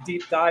done the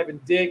deep dive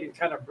and dig and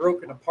kind of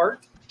broken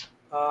apart.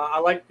 I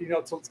like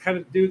to kind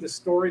of do the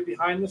story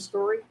behind the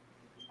story.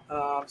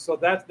 So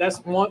that's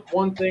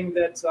one thing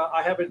that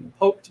I haven't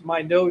poked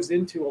my nose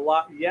into a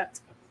lot yet,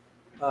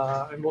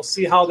 and we'll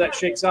see how that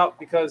shakes out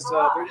because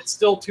it's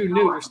still too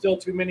new. There's still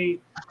too many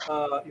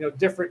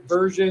different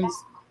versions.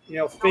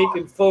 Fake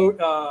and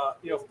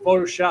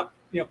Photoshop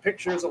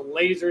pictures of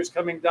lasers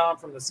coming down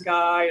from the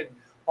sky and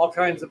all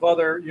kinds of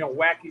other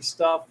wacky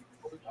stuff.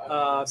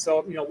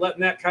 So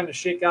letting that kind of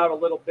shake out a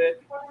little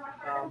bit.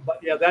 But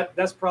yeah,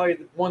 that's probably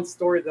the one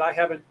story that I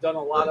haven't done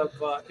a lot of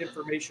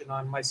information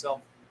on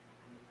myself.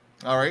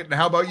 All right. And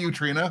how about you,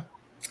 Trina?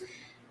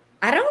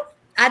 I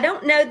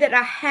don't know that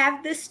I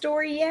have this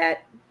story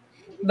yet,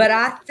 but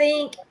I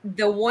think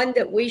the one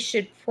that we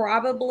should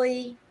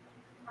probably,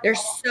 there's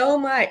so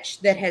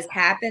much that has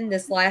happened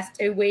this last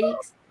 2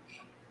 weeks,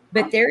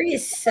 but there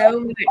is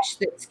so much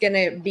that's going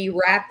to be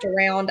wrapped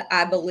around,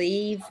 I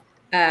believe,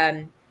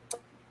 the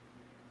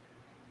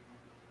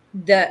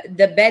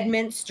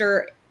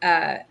Bedminster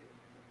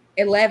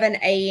 11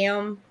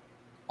 a.m.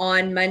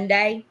 on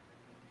Monday,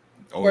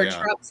 where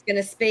Trump's going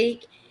to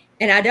speak.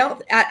 And I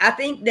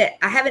think that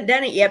I haven't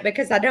done it yet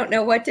because I don't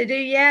know what to do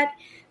yet,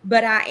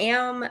 but I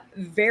am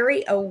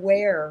very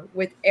aware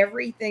with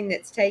everything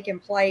that's taken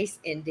place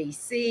in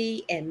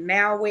DC and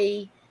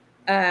Maui,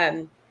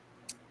 BRICS.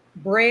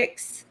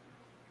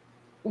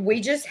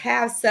 We just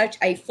have such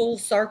a full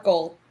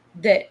circle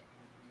that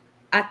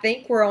I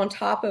think we're on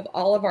top of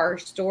all of our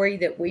story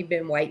that we've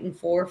been waiting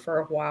for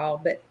a while,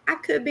 but I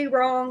could be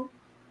wrong.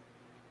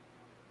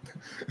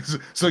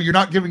 So you're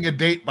not giving a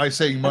date by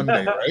saying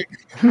Monday, right?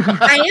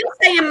 I am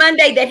saying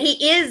Monday that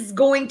he is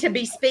going to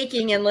be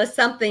speaking unless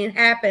something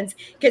happens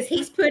because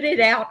he's put it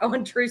out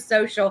on True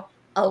Social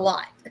a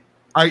lot.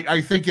 I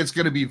think it's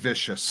going to be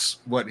vicious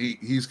what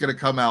he's going to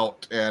come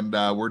out, and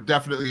we're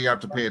definitely have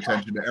to pay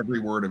attention to every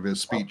word of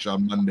his speech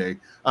on Monday,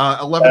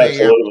 11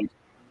 a.m.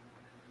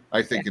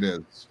 I think it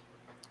is.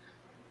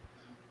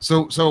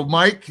 So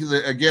Mike,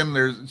 again,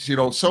 there's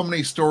so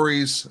many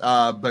stories,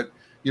 but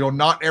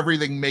not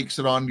everything makes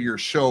it onto your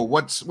show.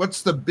 What's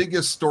the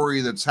biggest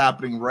story that's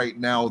happening right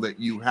now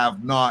that you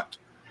have not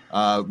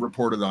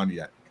reported on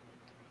yet?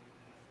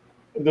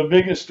 The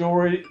biggest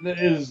story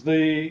is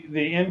the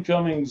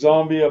incoming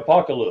zombie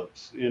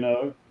apocalypse.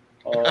 I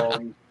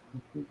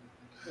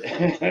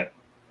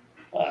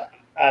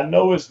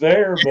know it's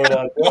there, but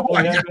I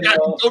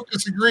don't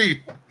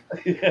disagree.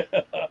 Yeah,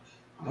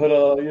 but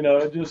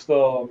it just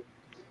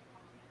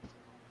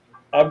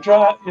I'm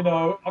trying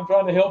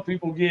to help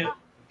people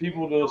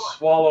to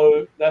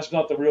swallow. That's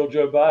not the real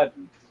Joe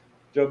Biden.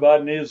 Joe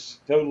Biden is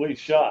totally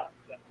shot.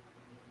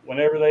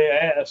 Whenever they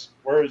ask,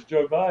 where is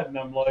Joe Biden?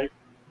 I'm like,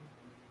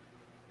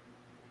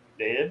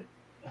 dead,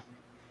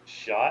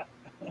 shot.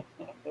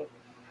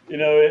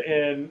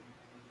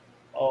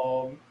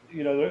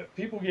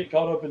 People get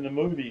caught up in the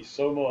movies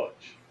so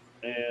much,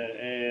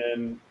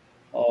 and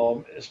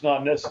it's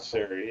not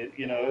necessary.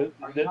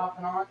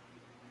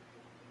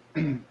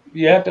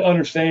 You have to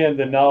understand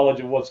the knowledge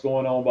of what's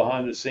going on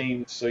behind the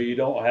scenes, so you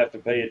don't have to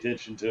pay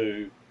attention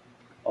to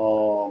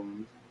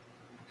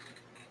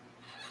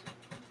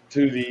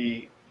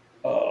the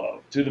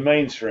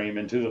mainstream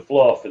and to the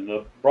fluff and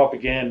the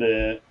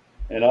propaganda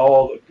and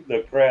all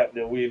the crap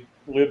that we've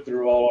lived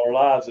through all our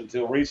lives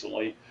until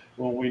recently,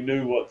 when we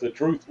knew what the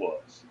truth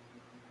was.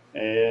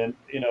 And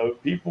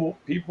people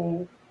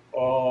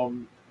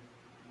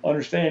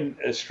understand,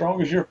 as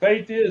strong as your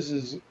faith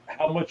is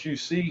how much you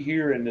see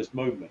here in this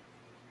movement.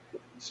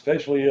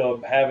 especially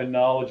of having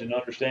knowledge and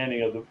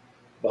understanding of the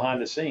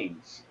behind the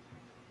scenes.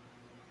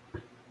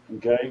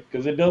 Okay,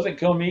 because it doesn't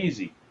come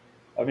easy.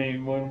 I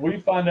mean, when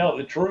we find out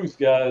the truth,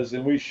 guys,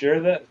 and we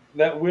share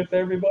that with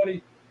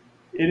everybody,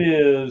 it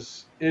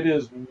is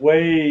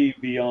way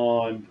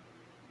beyond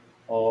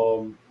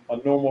a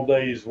normal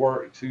day's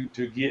work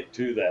to get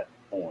to that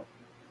point.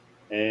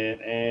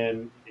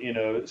 And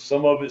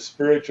some of it's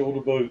spiritual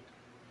to boot.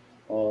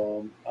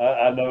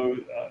 I know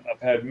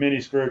I've had many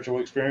spiritual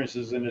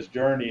experiences in this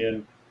journey,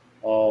 and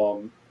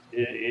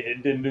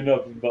it didn't do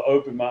nothing but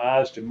open my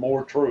eyes to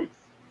more truth.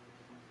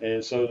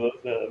 And so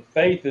the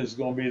faith is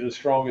going to be the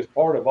strongest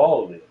part of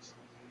all of this.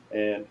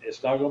 And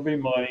it's not going to be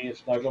money.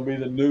 It's not going to be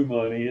the new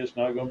money. It's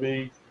not going to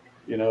be,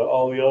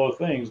 all the other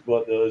things.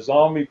 But the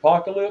zombie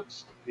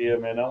apocalypse, yeah,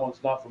 man, that one's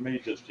not for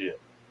me just yet.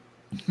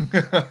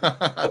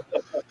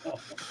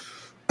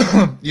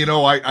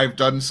 I've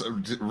done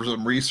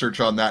some research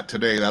on that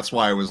today. That's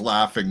why I was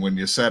laughing when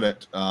you said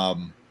it,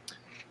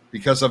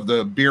 because of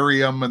the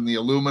barium and the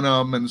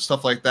aluminum and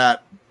stuff like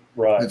that.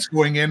 Right. It's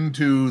going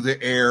into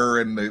the air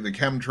and the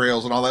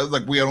chemtrails and all that.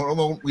 Like,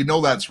 we know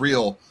that's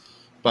real,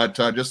 but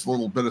just a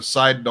little bit of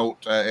side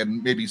note,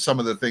 and maybe some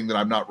of the thing that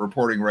I'm not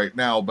reporting right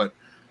now, but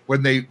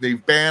when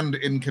they've banned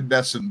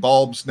incandescent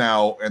bulbs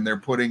now, and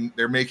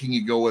they're making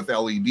you go with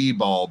LED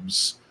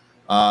bulbs,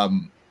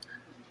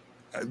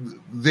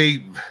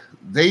 they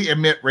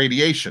emit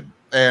radiation.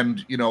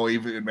 And,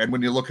 and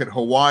when you look at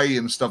Hawaii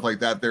and stuff like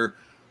that, there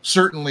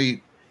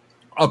certainly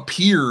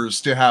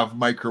appears to have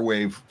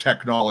microwave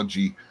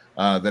technology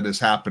that has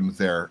happened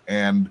there.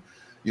 And,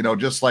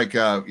 just like,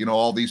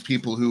 all these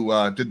people who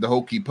did the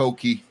hokey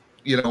pokey,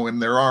 in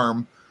their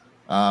arm,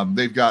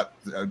 they've got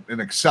an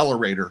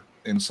accelerator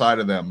inside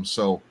of them.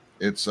 So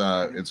it's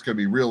going to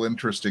be real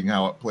interesting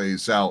how it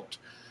plays out.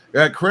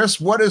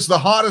 Chris, what is the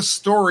hottest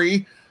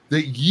story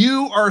that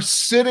you are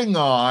sitting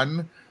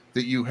on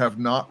that you have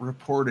not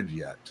reported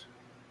yet?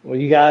 Well,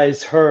 you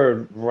guys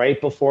heard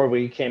right before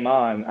we came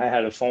on, I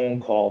had a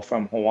phone call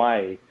from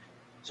Hawaii.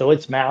 So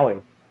it's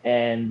Maui,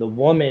 and the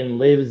woman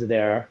lives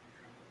there.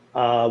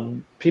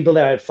 People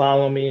that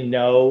follow me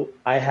know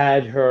I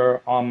had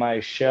her on my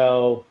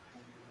show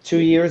 2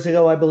 years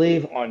ago, I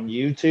believe, on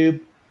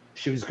YouTube.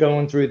 She was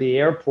going through the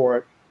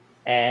airport,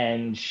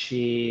 and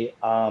she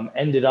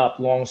ended up,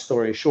 long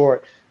story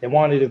short, they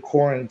wanted to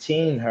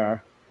quarantine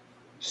her.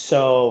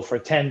 So for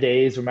 10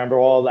 days, remember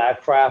all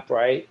that crap,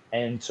 right?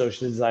 And so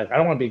she's like, I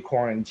don't want to be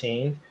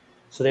quarantined.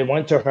 So they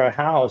went to her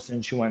house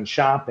and she went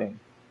shopping.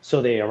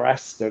 So they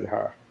arrested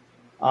her.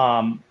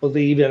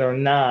 Believe it or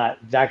not,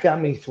 that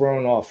got me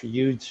thrown off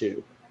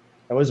YouTube.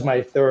 That was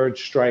my third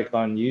strike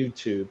on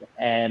YouTube.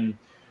 And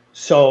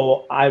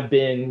so I've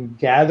been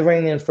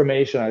gathering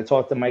information. I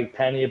talked to Mike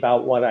Penny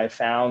about what I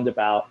found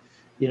about,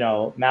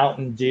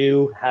 Mountain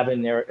Dew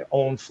having their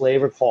own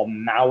flavor called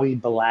Maui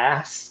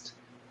Blast.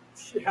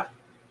 Yeah.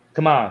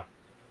 Come on,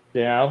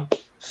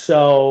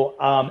 So,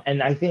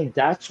 and I think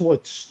that's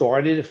what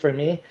started it for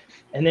me.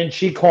 And then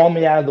she called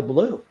me out of the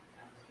blue.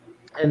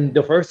 And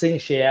the first thing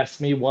she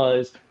asked me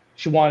was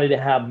she wanted to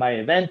have my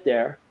event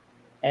there,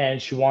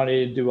 and she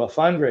wanted to do a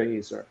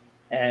fundraiser.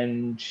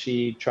 And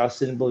she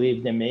trusted and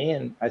believed in me.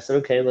 And I said,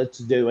 okay, let's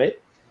do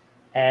it.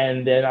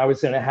 And then I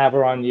was going to have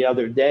her on the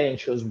other day. And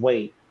she goes,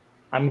 wait,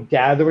 I'm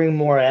gathering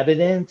more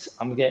evidence.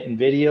 I'm getting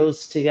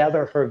videos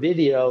together. Her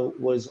video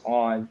was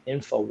on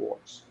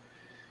InfoWars.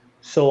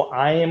 So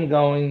I am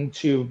going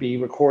to be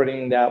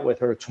recording that with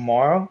her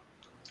tomorrow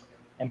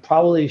and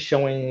probably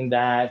showing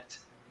that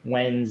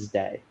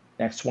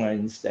next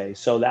Wednesday.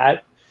 So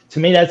that, to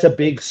me, that's a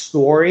big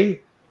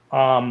story.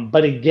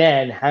 But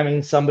again,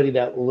 having somebody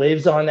that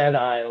lives on that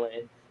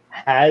island,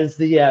 has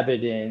the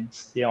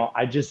evidence,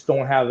 I just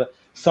don't have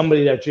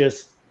somebody that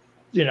just,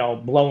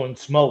 blowing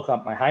smoke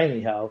up my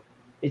hiney hoe.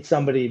 It's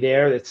somebody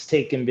there that's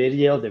taking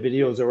video. The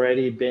video's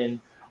already been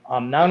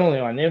not only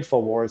on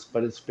InfoWars,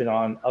 but it's been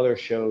on other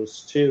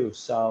shows too.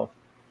 So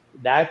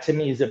that to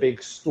me is a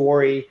big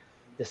story.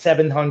 The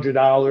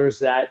 $700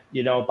 that,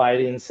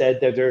 Biden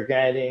said that they're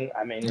getting,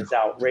 I mean, is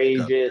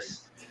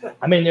outrageous.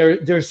 I mean,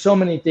 there's so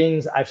many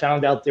things. I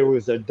found out there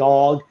was a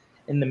dog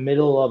in the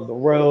middle of the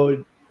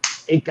road.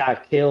 It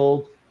got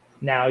killed.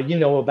 Now,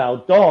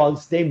 about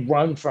dogs, they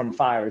run from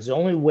fires. The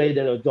only way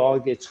that a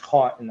dog gets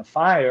caught in the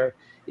fire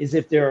is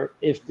if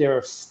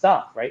they're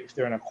stuck, right? If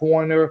they're in a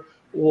corner,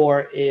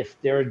 or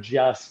if they're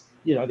just,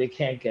 they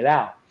can't get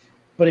out.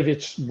 But if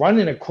it's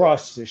running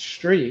across the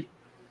street,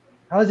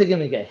 how is it going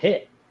to get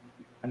hit?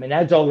 I mean,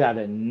 that dog got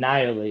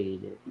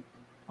annihilated.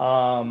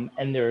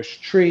 And there's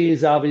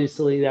trees,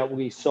 obviously, that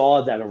we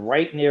saw that are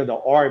right near the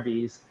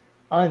Arby's,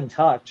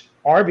 untouched.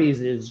 Arby's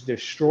is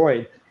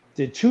destroyed.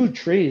 The 2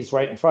 trees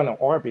right in front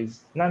of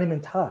Arby's, not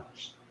even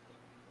touched.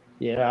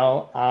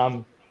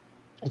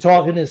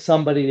 Talking to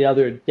somebody the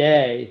other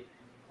day,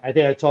 I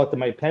think I talked to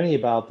Mike Penny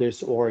about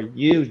this, or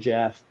you,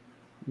 Jeff,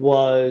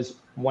 was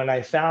when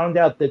I found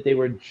out that they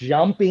were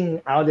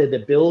jumping out of the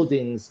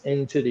buildings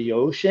into the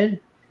ocean,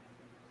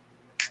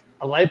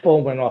 a light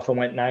bulb went off and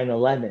went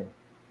 9/11.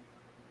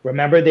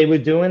 Remember they were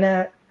doing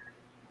that?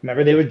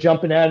 Remember, they were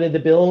jumping out of the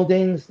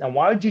buildings. Now,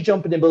 why would you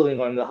jump in the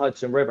building on the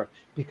Hudson River?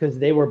 Because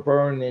they were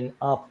burning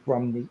up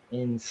from the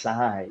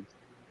inside.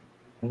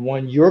 And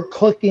when you're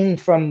cooking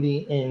from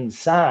the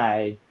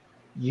inside,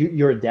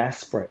 you're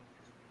desperate,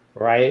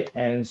 right?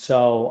 And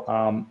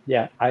so,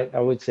 yeah, I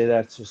would say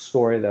that's a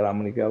story that I'm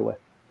going to go with.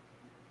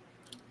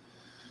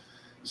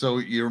 So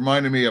you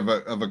reminded me of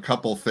a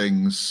couple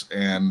things,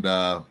 and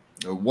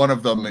one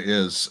of them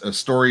is a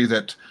story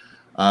that,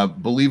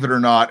 believe it or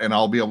not, and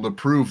I'll be able to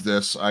prove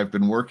this, I've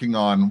been working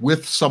on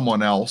with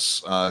someone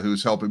else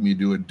who's helping me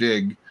do a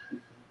dig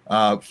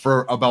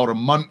for about a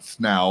month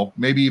now,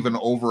 maybe even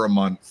over a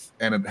month,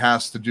 and it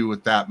has to do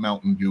with that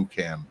Mountain Dew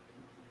can.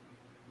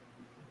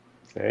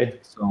 Okay.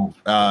 So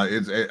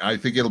I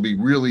think it'll be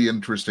really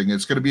interesting.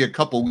 It's going to be a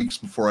couple weeks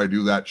before I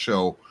do that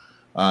show,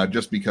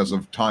 just because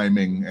of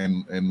timing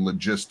and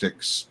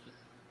logistics.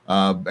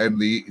 And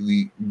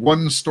the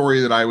one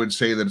story that I would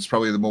say that is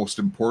probably the most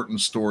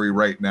important story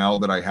right now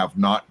that I have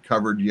not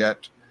covered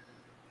yet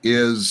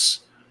is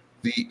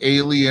the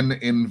alien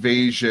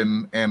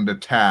invasion and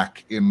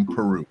attack in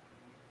Peru.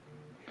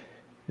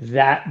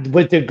 That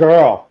with the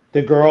girl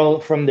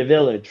from the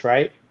village,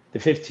 right? The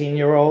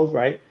 15-year-old,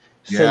 right?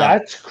 So Yeah.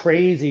 that's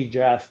crazy,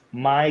 Jeff.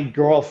 My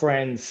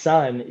girlfriend's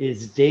son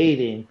is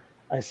dating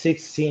a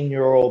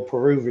 16-year-old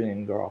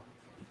Peruvian girl.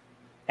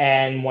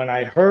 And when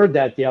I heard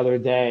that the other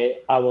day,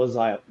 I was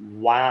like,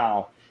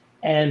 wow.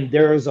 And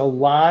there's a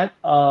lot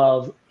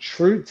of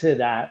truth to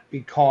that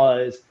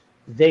because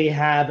they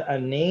have a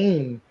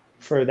name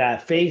for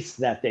that face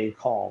that they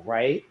call,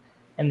 right?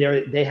 And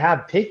they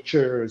have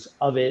pictures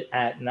of it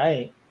at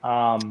night.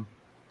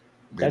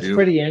 That's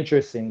pretty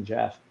interesting,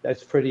 Jeff.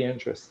 That's pretty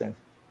interesting.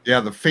 Yeah,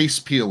 the face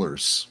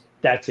peelers.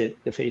 That's it,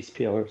 the face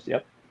peelers.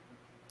 Yep.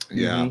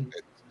 Yeah. Mm-hmm.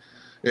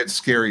 It's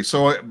scary.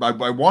 So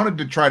I wanted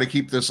to try to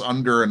keep this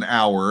under an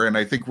hour, and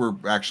I think we're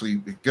actually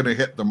going to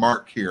hit the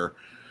mark here.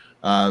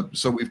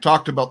 So we've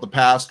talked about the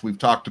past. We've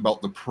talked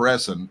about the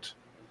present.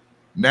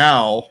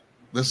 Now,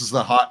 this is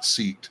the hot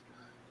seat.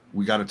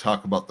 We got to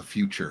talk about the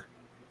future.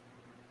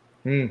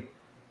 And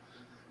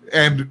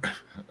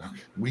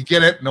we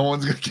get it. No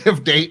one's going to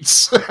give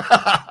dates.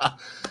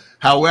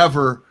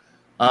 However,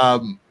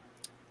 and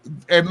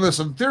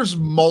listen, there's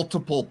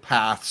multiple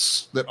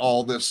paths that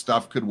all this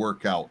stuff could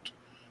work out.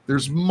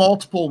 There's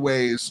multiple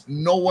ways.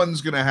 No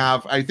one's going to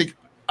have, I think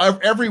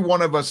every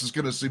one of us is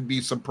going to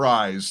be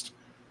surprised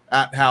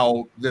at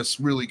how this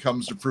really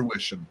comes to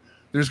fruition.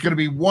 There's going to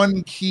be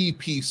one key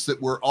piece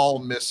that we're all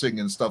missing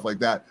and stuff like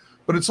that.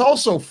 But it's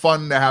also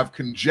fun to have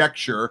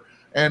conjecture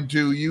and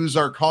to use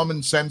our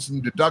common sense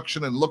and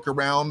deduction and look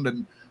around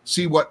and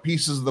see what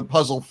pieces of the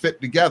puzzle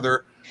fit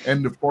together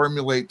and to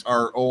formulate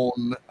our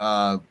own,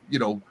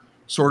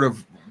 sort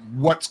of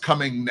what's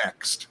coming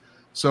next.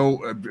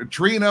 So,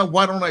 Trina,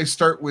 why don't I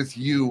start with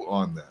you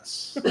on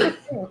this?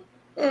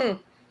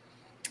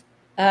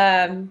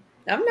 I'm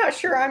not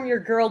sure I'm your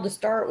girl to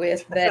start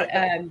with, but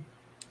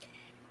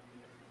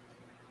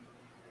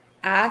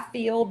I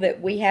feel that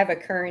we have a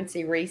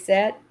currency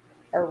reset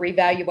or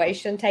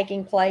revaluation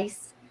taking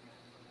place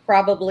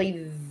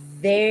probably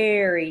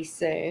very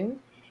soon.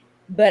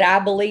 But I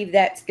believe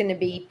that's going to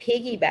be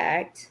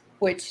piggybacked,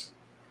 which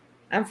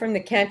I'm from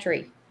the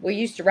country. We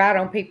used to ride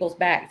on people's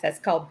backs. That's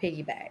called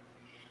piggyback.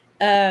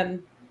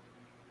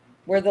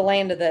 We're the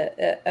land of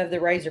the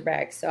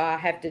Razorbacks, so I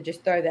have to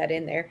just throw that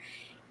in there.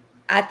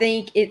 I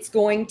think it's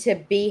going to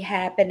be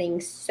happening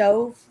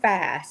so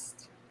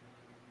fast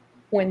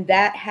when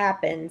that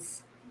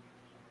happens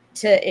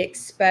to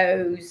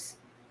expose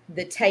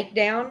the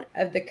takedown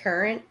of the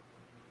current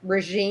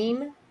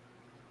regime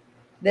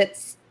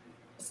that's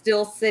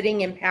still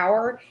sitting in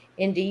power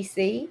in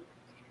DC.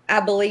 I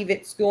believe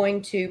it's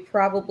going to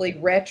probably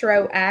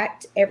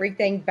retroact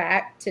everything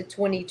back to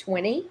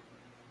 2020.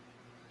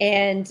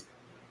 And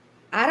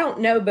I don't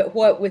know, but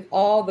what with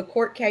all the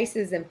court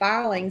cases and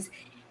filings,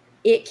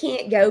 it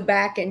can't go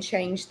back and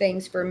change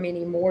things for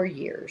many more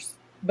years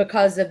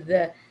because of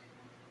the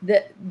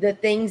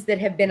things that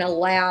have been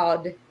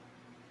allowed.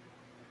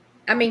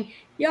 I mean,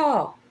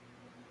 y'all,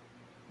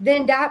 the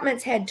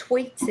indictments had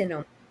tweets in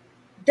them.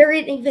 There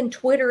isn't even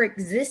Twitter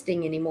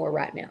existing anymore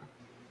right now.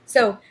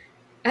 So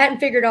I hadn't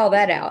figured all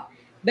that out.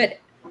 But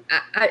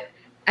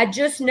I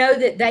just know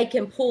that they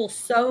can pull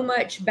so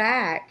much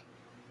back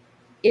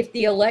if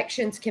the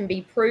elections can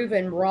be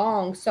proven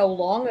wrong so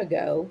long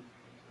ago.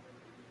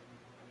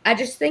 I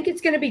just think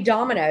it's going to be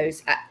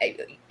dominoes.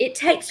 It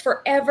takes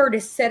forever to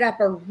set up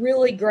a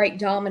really great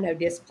domino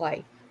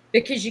display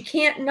because you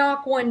can't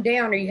knock one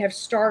down or you have to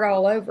start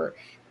all over.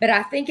 But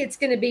I think it's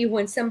going to be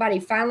when somebody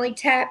finally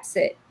taps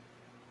it.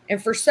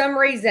 And for some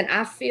reason,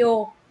 I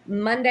feel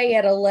Monday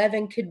at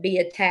 11 could be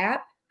a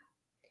tap.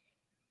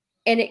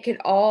 And it could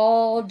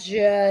all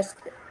just,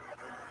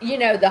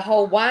 the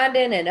whole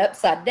winding and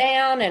upside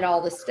down and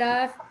all the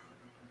stuff.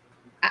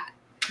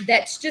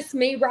 That's just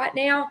me right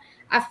now.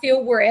 I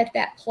feel we're at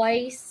that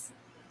place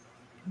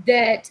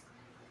that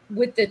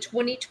with the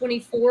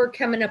 2024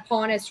 coming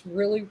upon us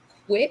really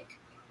quick,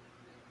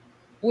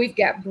 we've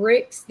got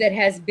bricks that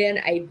has been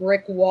a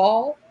brick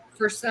wall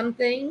for some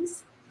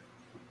things.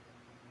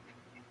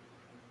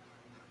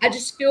 I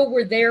just feel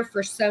we're there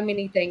for so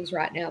many things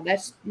right now.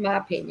 That's my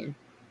opinion.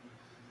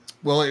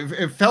 Well,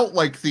 it felt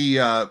like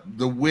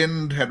the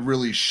wind had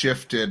really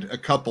shifted a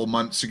couple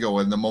months ago,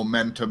 and the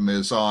momentum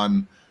is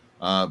on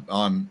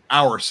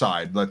our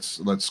side.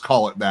 Let's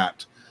call it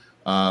that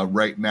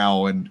right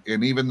now. And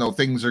even though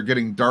things are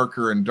getting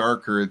darker and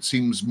darker, it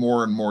seems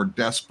more and more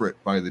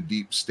desperate by the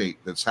deep state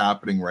that's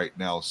happening right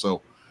now.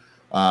 So,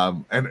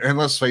 and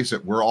let's face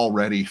it, we're all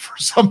ready for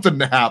something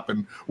to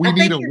happen. We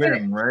need a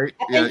win, right?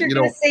 I think you're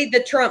going to see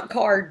the Trump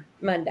card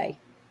Monday.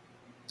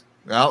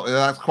 Well,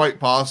 that's quite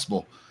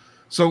possible.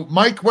 So,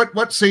 Mike,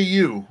 what say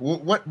you?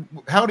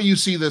 How do you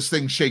see this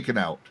thing shaken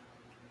out?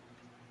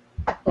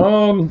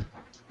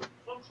 Interior.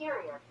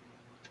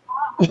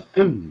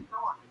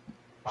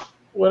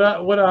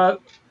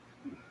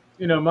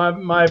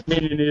 My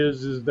opinion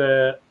is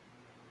that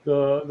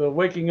the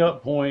waking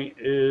up point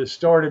is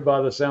started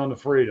by the sound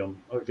of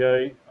freedom.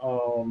 Okay,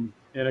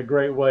 in a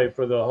great way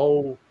for the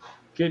whole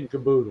kit and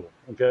caboodle.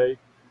 Okay,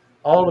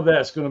 all of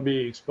that's going to be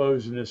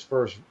exposed in this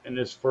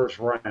first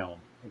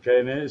round.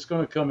 Okay, and it's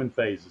going to come in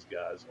phases,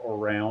 guys, or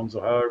rounds,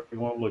 or however you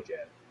want to look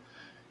at it.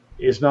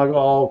 It's not going to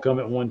all come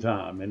at one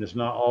time, and it's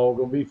not all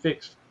going to be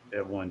fixed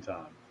at one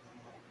time.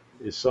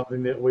 It's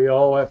something that we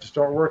all have to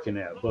start working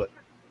at, but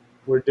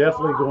we're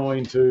definitely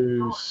going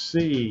to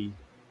see,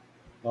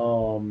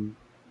 the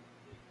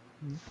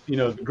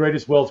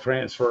greatest wealth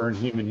transfer in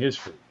human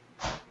history.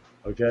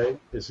 Okay,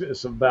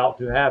 it's about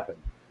to happen.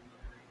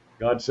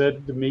 God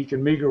said the meek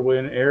and meager will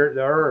inherit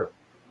the earth.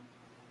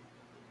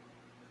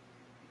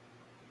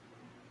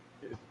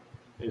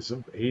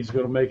 He's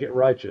going to make it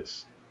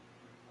righteous.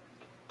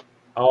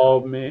 All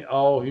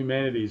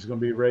humanity is going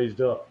to be raised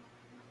up.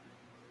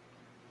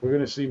 We're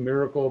going to see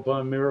miracle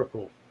upon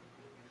miracle.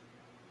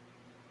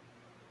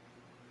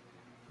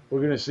 We're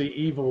going to see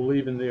evil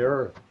leaving the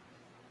earth.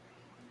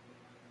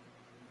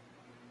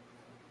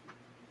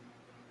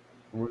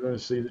 We're going to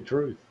see the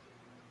truth.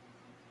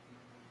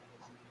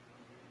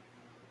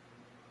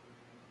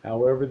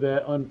 However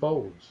that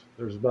unfolds,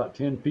 there's about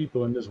 10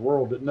 people in this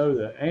world that know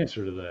the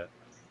answer to that.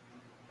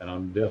 And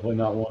I'm definitely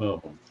not one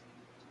of them.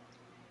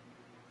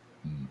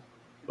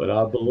 But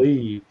I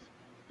believe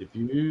if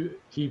you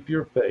keep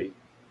your faith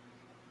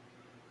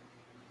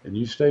and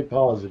you stay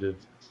positive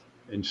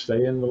and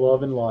stay in the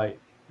love and light,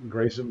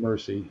 grace and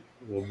mercy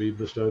will be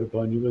bestowed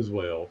upon you as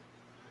well.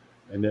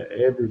 And that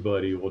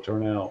everybody will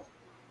turn out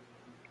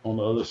on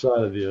the other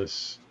side of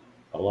this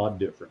a lot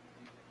different.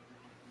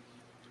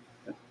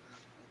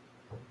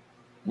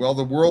 Well,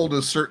 the world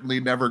is certainly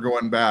never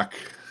going back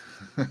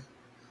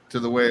to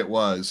the way it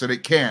was, and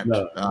it can't.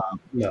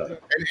 No.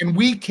 And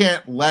we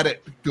can't let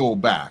it go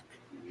back.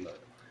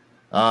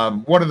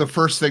 One of the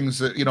first things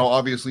that,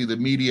 obviously the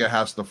media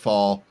has to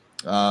fall,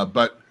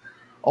 but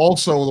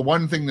also the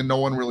one thing that no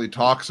one really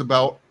talks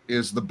about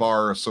is the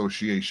Bar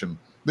Association.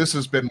 This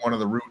has been one of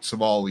the roots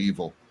of all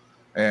evil,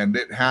 and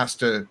it has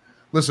to,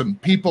 listen,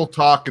 people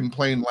talk in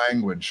plain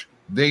language.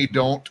 They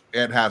don't,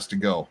 it has to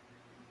go.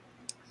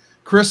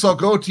 Chris, I'll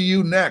go to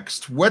you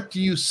next. What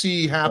do you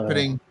see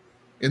happening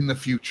in the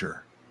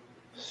future?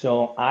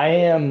 So I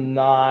am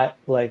not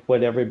like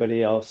what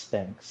everybody else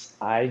thinks.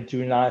 I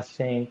do not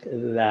think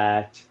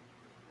that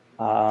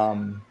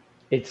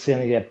it's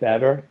going to get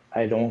better.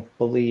 I don't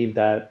believe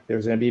that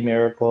there's going to be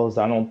miracles.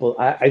 I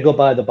go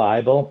by the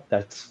Bible.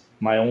 That's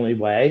my only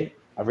way.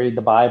 I read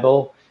the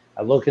Bible.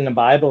 I look in the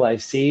Bible. I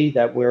see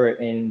that we're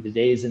in the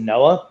days of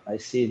Noah. I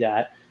see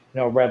that,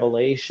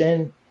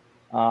 Revelation.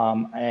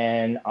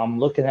 And I'm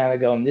looking at it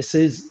going, this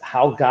is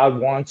how God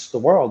wants the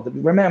world.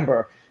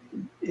 Remember,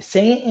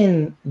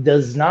 Satan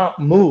does not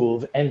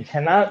move and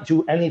cannot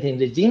do anything.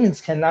 The demons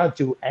cannot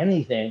do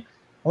anything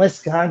unless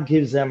God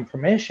gives them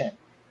permission.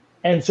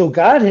 And so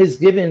God has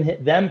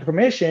given them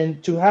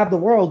permission to have the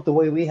world the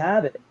way we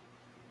have it.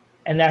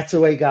 And that's the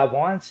way God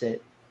wants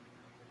it.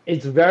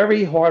 It's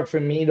very hard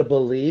for me to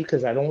believe,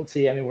 because I don't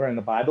see anywhere in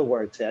the Bible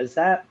where it says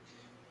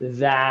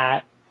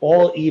that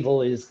all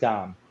evil is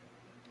gone.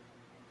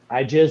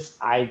 I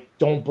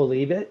don't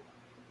believe it.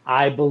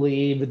 I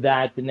believe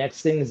that the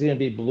next thing is going to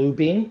be Blue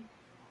Beam,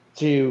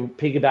 to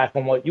piggyback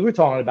on what you were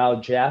talking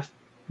about, Jeff.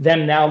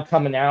 Them now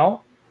coming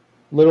out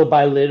little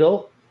by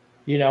little,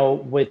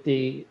 with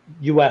the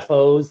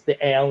UFOs, the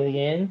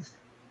aliens.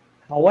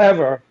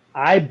 However,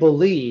 I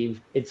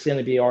believe it's going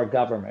to be our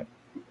government.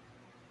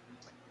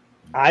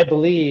 I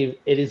believe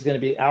it is going to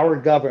be our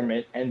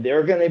government, and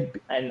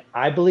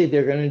I believe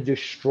they're going to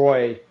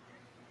destroy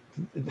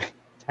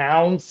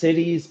towns,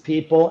 cities,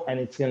 people, and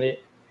it's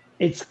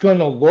going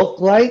to look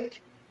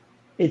like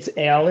it's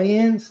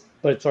aliens,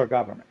 but it's our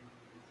government.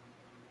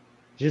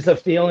 Just a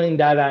feeling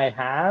that I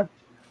have.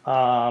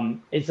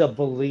 It's a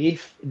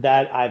belief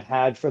that I've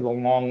had for the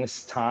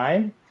longest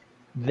time,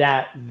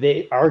 that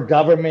our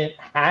government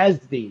has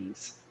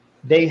these.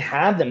 They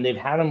have them. They've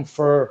had them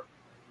for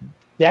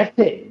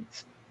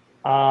decades.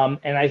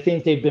 And I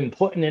think they've been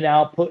putting it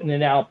out.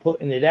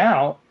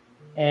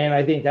 And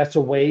I think that's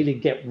a way to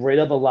get rid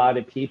of a lot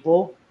of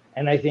people.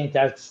 And I think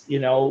that's,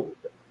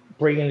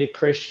 bringing the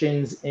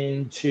Christians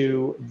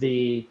into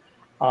the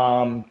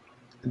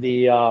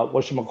the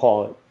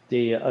whatchamacallit,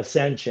 the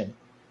ascension,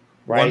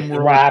 right? One The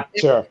world.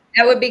 rapture.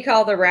 That would be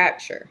called the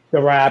rapture.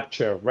 The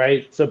rapture,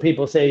 right? So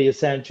people say the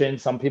ascension,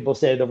 some people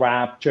say the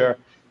rapture.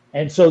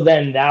 And so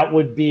then that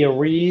would be a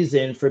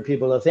reason for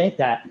people to think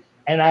that.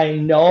 And I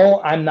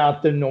know I'm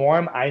not the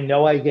norm. I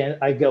know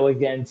I go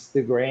against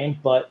the grain,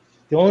 but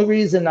the only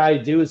reason I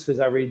do is because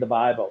I read the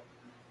Bible.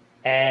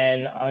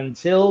 And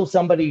until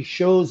somebody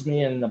shows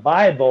me in the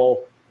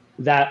Bible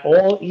that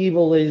all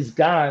evil is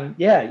gone,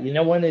 yeah, you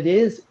know when it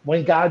is?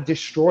 When God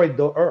destroyed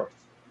the earth.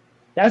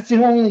 That's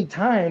the only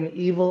time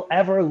evil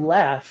ever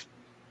left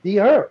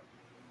the earth.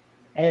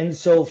 And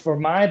so for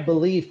my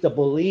belief to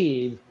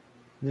believe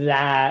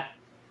that,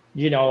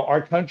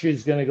 our country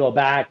is going to go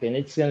back and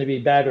it's going to be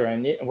better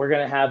and we're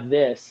going to have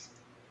this,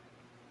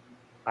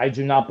 I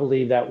do not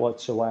believe that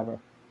whatsoever.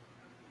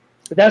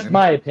 But that's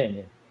my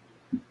opinion.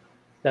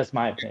 That's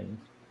my opinion.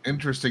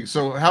 Interesting.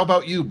 So how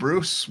about you,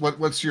 Bruce?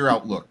 What's your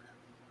outlook?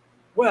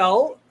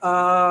 Well,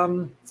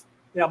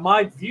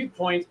 my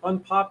viewpoint,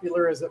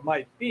 unpopular as it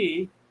might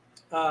be,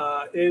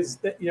 is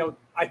that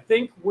I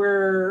think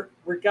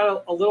we've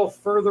got a little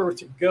further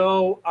to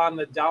go on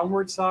the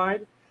downward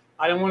side.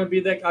 I don't want to be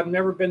that. I've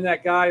never been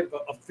that guy,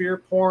 a fear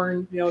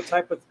porn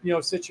type of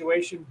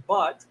situation.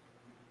 But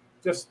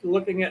just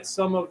looking at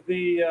some of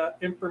the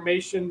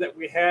information that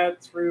we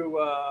had through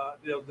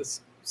the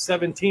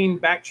 17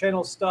 back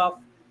channel stuff,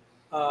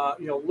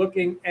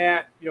 looking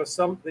at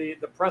some of the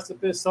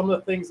precipice, some of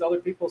the things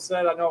other people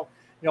said. I know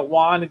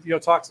Juan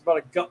talks about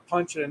a gut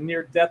punch and a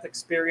near death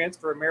experience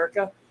for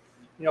America.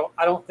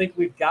 I don't think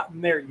we've gotten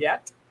there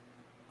yet.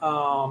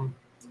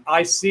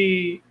 I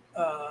see,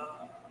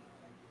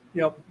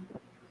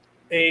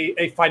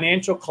 a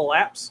financial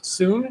collapse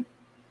soon.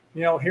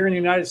 Here in the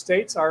United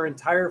States, our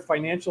entire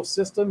financial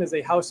system is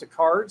a house of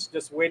cards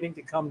just waiting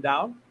to come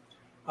down.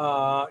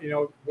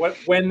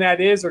 When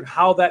that is or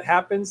how that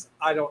happens,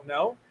 I don't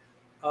know.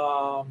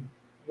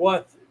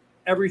 What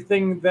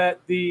everything that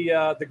the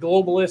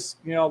globalists,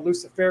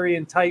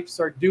 Luciferian types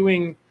are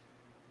doing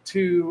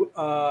to,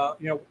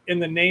 in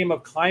the name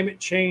of climate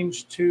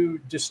change to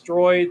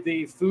destroy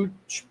the food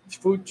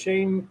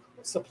chain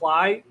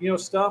supply,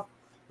 stuff,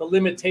 the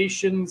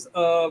limitations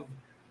of,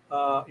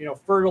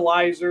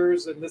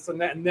 fertilizers and this and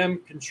that, and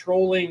them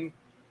controlling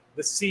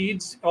the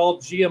seeds, all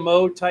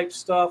GMO type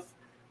stuff,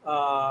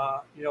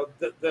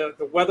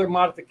 the weather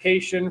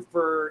modification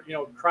for,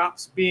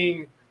 crops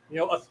being,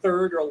 a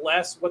third or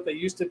less what they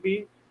used to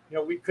be.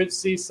 We could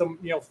see some,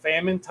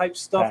 famine type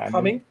stuff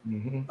coming.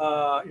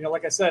 Mm-hmm.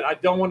 Like I said, I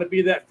don't want to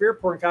be that fear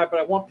porn guy, but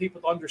I want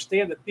people to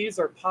understand that these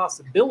are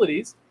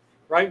possibilities,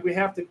 right? We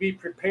have to be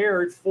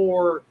prepared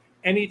for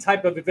any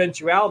type of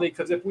eventuality,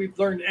 because if we've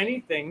learned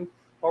anything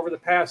over the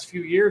past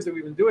few years that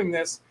we've been doing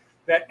this,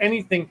 that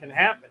anything can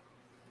happen.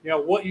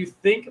 What you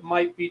think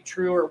might be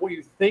true or what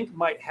you think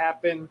might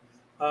happen,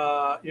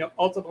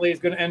 ultimately is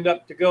going to end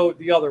up to go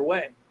the other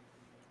way.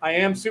 I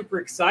am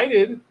super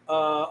excited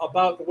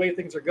about the way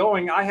things are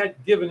going. I had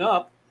given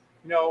up,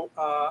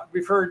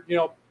 we've heard,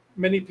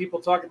 many people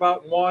talk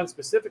about Juan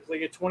specifically,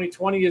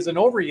 2020 isn't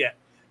over yet.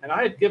 And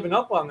I had given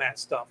up on that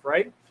stuff,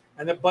 right?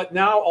 But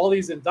now all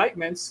these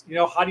indictments,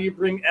 how do you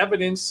bring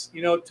evidence,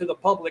 to the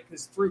public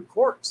is through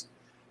courts.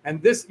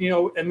 And this,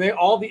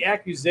 all the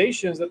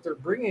accusations that they're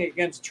bringing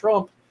against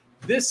Trump,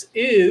 these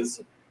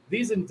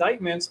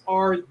indictments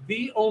are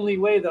the only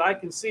way that I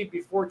can see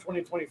before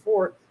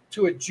 2024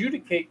 to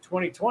adjudicate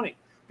 2020,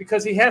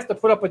 because he has to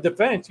put up a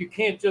defense. You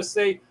can't just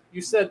say you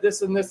said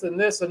this and this and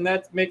this, and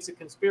that makes a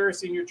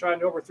conspiracy and you're trying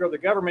to overthrow the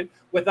government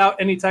without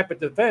any type of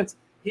defense.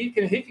 He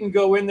can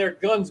go in there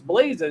guns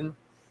blazing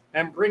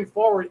and bring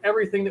forward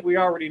everything that we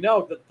already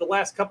know. That the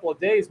last couple of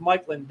days,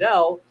 Mike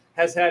Lindell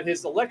has had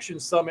his election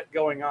summit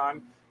going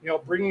on,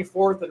 bringing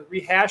forth and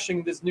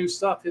rehashing this new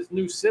stuff, his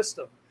new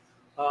system.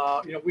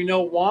 We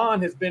know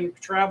Juan has been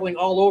traveling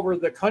all over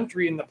the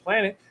country and the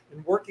planet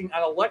and working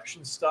on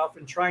election stuff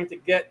and trying to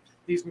get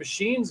these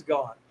machines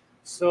gone.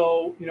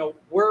 So,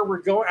 where we're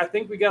going, I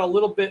think we got a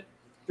little bit,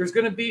 there's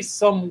going to be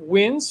some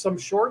wins, some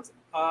shorts.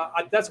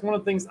 That's one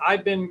of the things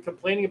I've been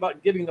complaining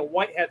about, giving the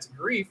white hats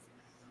grief.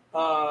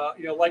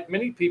 Like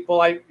many people,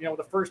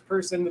 the first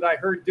person that I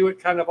heard do it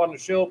kind of on the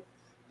show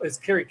is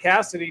Carrie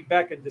Cassidy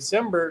back in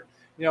December.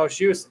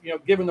 She was,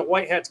 giving the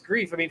white hats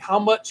grief. I mean, how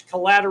much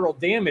collateral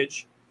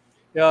damage,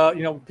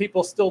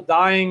 people still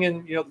dying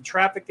and, the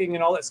trafficking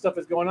and all that stuff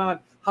is going on.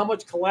 How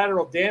much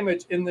collateral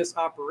damage in this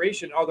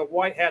operation are the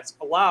white hats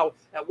allow?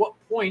 At what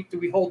point do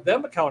we hold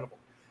them accountable?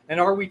 And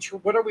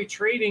what are we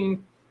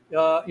trading,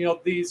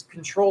 these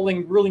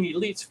controlling ruling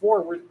elites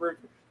for? We're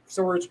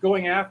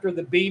going after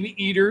the baby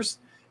eaters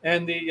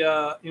and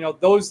the,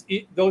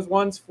 those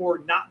ones for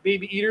not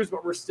baby eaters,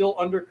 but we're still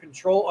under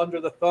control, under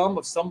the thumb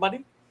of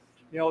somebody,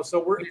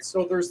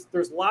 so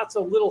there's lots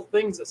of little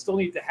things that still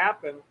need to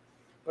happen.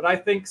 But I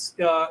think,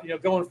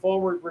 going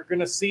forward, we're going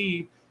to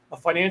see a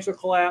financial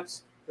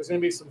collapse. There's going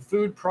to be some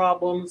food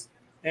problems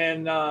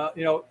and,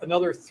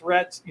 another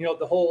threat,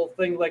 the whole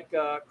thing, like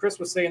Chris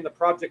was saying, the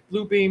Project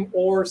Bluebeam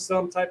or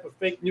some type of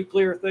fake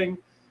nuclear thing,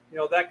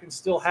 that can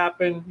still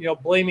happen,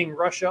 blaming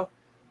Russia.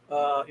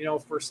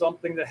 for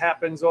something that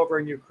happens over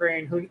in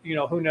Ukraine.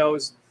 Who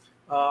knows?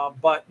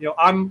 But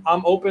I'm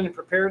open and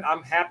prepared.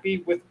 I'm happy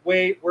with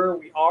where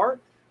we are,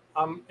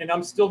 and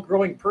I'm still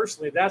growing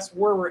personally. That's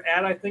where we're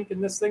at. I think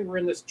in this thing, we're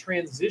in this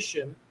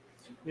transition.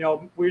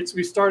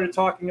 We started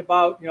talking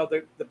about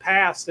the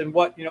past and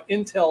what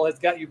Intel has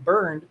got you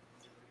burned.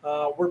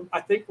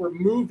 I think we're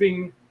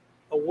moving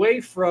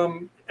away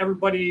from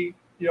everybody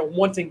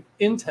wanting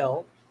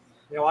Intel.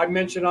 I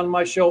mentioned on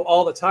my show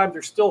all the time,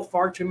 there's still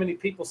far too many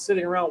people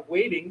sitting around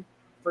waiting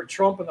for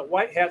Trump and the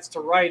white hats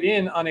to ride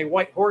in on a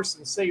white horse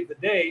and save the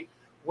day,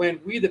 when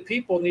we the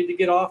people need to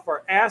get off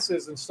our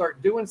asses and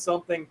start doing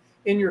something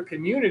in your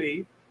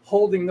community,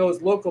 holding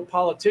those local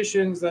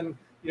politicians and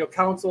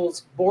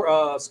councils,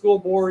 school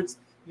boards,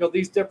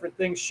 these different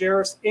things,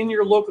 sheriffs in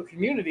your local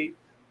community,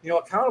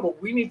 accountable.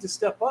 We need to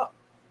step up.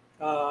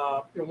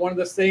 One of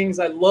the things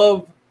I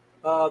love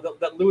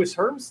that Lewis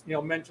Herms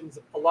mentions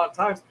a lot of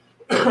times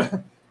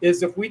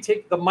is if we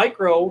take the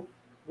micro,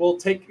 we'll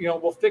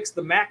fix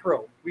the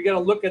macro. We got to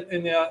look at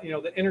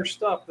the inner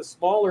stuff, the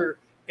smaller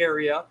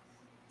area.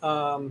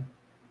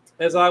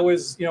 As I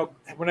was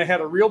when I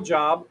had a real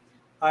job,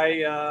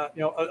 an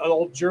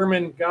old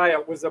German guy I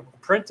was an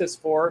apprentice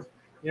for.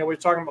 We were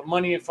talking about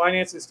money and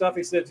finance and stuff.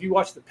 He said, if you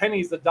watch the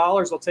pennies, the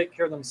dollars will take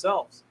care of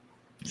themselves.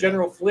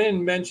 General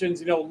Flynn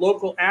mentions,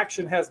 local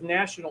action has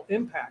national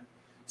impact.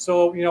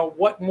 So,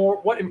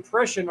 what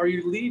impression are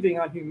you leaving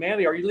on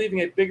humanity? Are you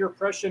leaving a bigger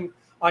impression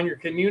on your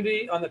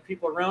community, on the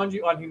people around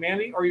you, on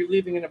humanity? Or are you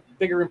leaving a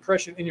bigger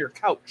impression in your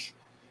couch?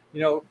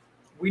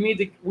 We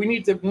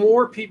need to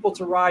more people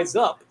to rise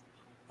up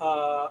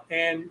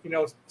and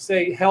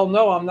say, hell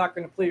no, I'm not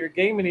going to play your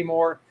game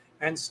anymore,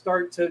 and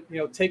start to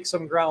take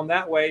some ground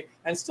that way,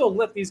 and still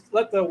let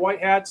the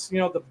white hats,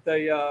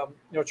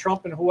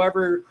 Trump and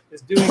whoever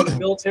is doing the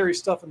military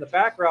stuff in the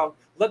background,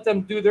 let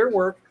them do their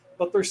work.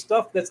 But there's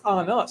stuff that's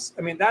on us.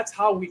 I mean, that's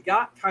how we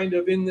got kind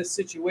of in this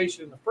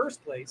situation in the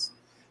first place,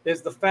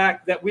 is the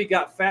fact that we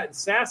got fat and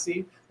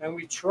sassy, and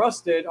we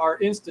trusted our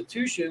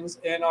institutions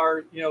and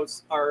our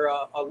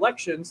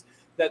elections,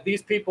 that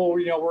these people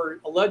were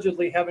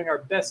allegedly having our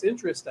best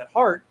interest at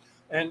heart,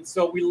 and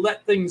so we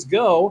let things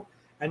go.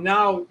 And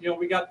now,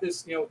 we got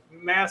this,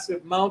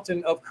 massive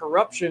mountain of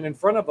corruption in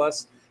front of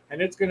us,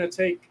 and it's going to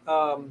take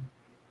a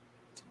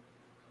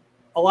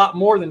lot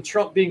more than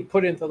Trump being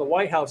put into the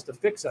White House to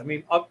fix it. I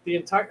mean, up the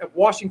entire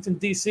Washington,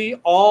 D.C.,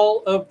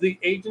 all of the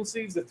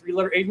agencies, the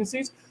three-letter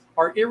agencies,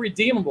 are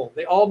irredeemable.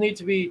 They all need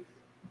to be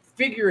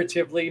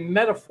figuratively,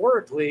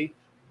 metaphorically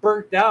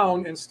burnt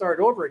down and start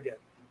over again,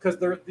 because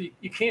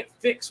you can't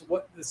fix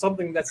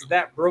something that's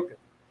that broken.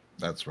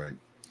 That's right.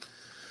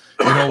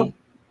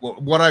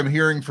 What I'm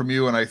hearing from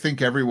you, and I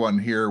think everyone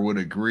here would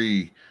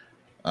agree,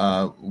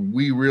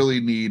 we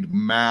really need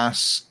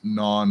mass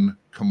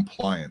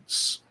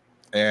non-compliance.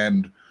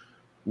 And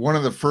one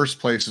of the first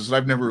places, and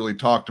I've never really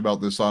talked about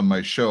this on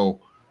my show,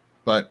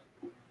 but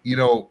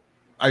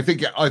I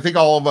think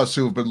all of us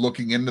who have been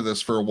looking into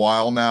this for a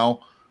while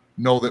now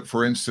know that,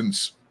 for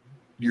instance,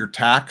 your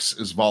tax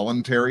is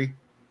voluntary,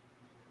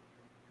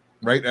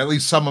 right? At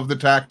least some of the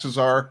taxes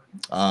are.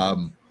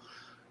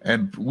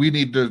 And we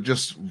need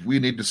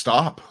to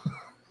stop,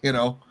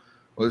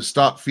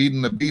 stop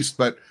feeding the beast.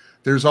 But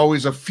there's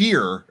always a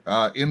fear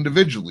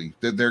individually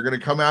that they're going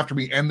to come after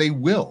me, and they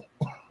will,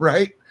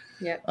 right?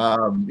 Yeah.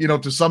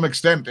 To some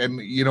extent.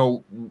 And,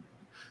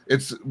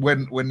 it's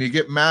when you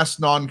get mass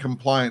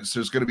non-compliance,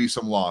 there's going to be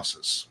some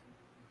losses.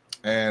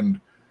 And,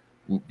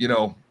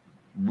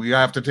 we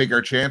have to take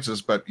our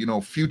chances, but,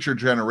 future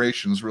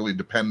generations really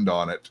depend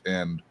on it.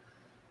 And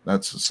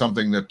that's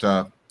something that,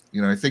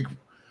 I think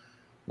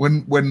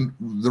when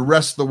the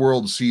rest of the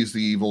world sees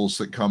the evils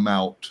that come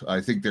out, I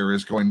think there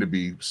is going to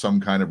be some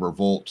kind of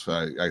revolt.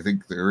 I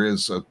think there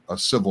is a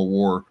civil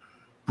war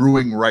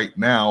brewing right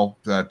now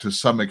to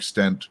some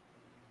extent.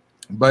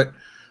 But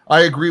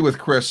I agree with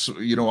Chris.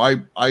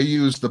 I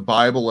use the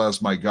Bible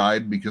as my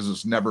guide because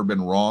it's never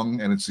been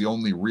wrong, and it's the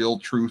only real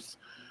truth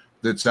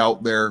that's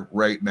out there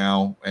right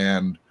now.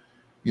 And,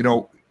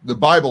 the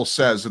Bible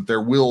says that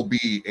there will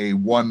be a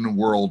one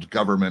world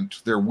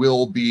government. There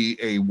will be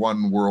a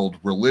one world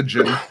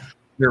religion.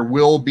 There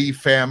will be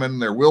famine.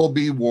 There will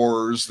be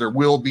wars. There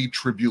will be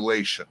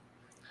tribulation.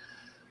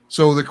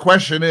 So the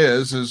question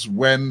is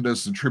when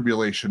does the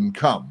tribulation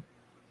come?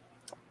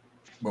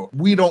 Well,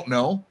 we don't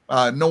know.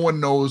 No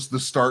one knows the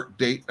start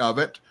date of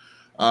it.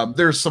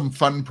 There's some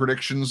fun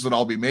predictions that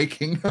I'll be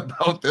making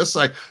about this.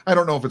 I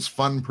don't know if it's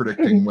fun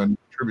predicting when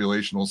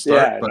tribulation will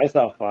start. Yeah, that's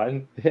not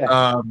fun.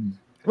 Yeah.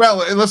 Well,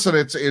 listen,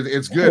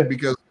 it's good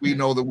because we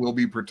know that we'll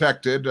be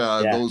protected.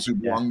 Those who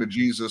belong to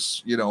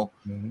Jesus, it's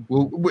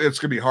going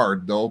to be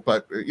hard though.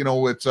 But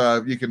it's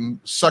you can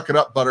suck it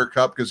up,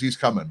 Buttercup, because he's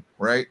coming,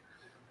 right?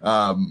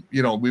 At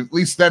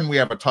least then we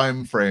have a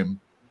time frame.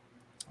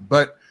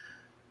 But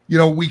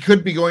we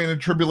could be going into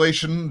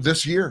tribulation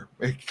this year.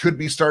 It could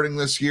be starting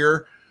this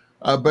year.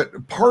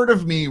 But part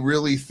of me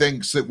really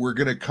thinks that we're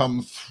going to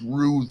come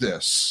through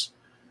this,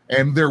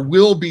 and there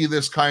will be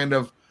this kind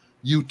of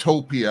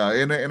utopia.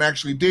 And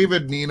actually,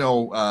 David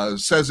Nino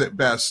says it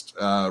best,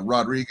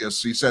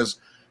 Rodriguez. He says,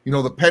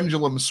 the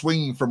pendulum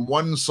swinging from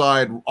one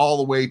side all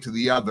the way to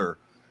the other.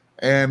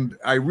 And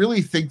I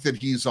really think that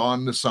he's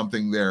on to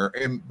something there.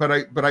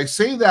 But I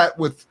say that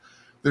with,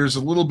 there's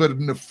a little bit of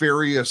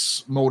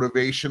nefarious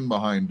motivation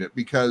behind it,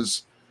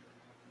 because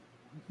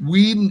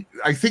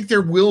I think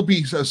there will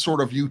be a sort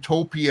of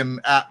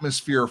utopian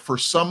atmosphere for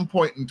some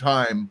point in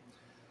time,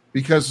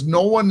 because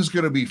no one's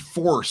going to be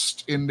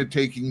forced into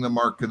taking the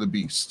mark of the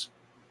beast,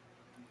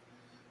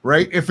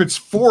 right? If it's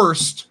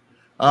forced,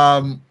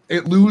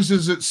 it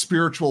loses its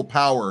spiritual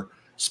power.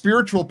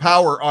 Spiritual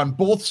power on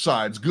both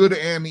sides, good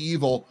and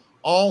evil,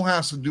 all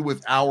has to do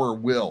with our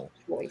will.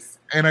 Choice.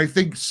 And I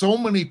think so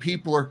many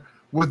people are,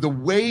 with the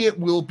way it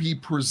will be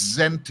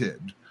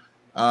presented,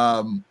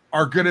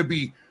 are going to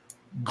be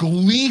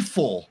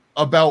gleeful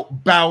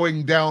about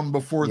bowing down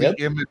before the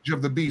image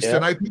of the beast.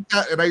 And I think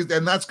that,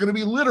 and that's going to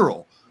be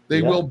literal.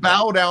 They will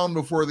bow down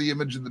before the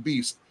image of the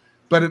beast,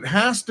 but it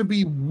has to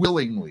be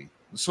willingly.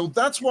 So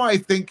that's why I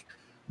think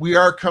we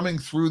are coming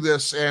through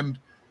this. And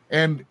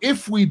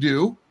if we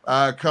do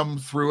come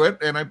through it,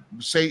 and I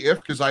say if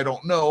because I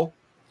don't know,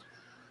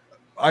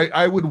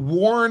 I would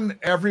warn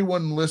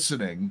everyone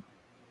listening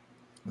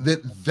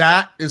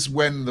that is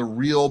when the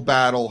real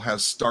battle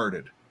has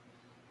started.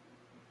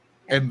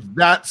 And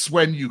that's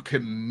when you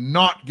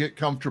cannot get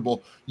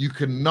comfortable. You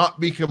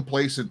cannot be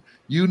complacent.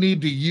 You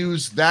need to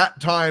use that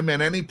time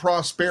and any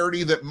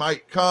prosperity that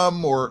might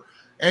come or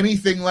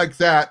anything like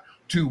that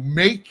to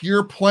make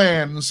your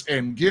plans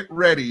and get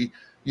ready.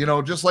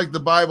 Just like the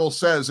Bible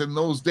says, in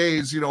those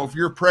days, if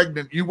you're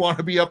pregnant, you want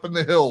to be up in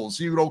the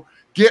hills.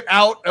 Get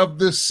out of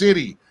the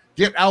city.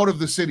 Get out of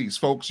the cities,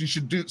 folks. You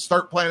should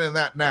start planning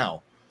that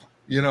now.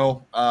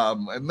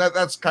 And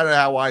that's kind of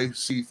how I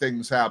see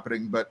things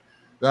happening. But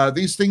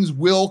these things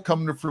will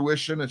come to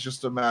fruition. It's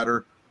just a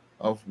matter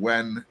of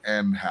when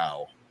and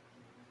how.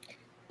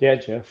 Yeah,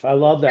 Jeff, I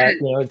love that.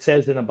 It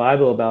says in the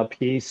Bible about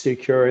peace,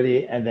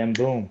 security, and then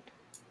boom,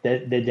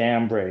 the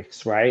dam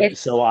breaks, right?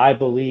 So I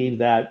believe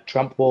that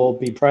Trump will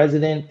be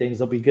president. Things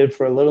will be good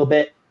for a little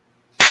bit,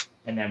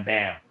 and then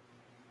bam,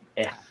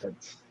 it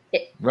happens.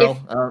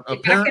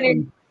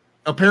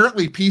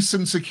 Apparently, peace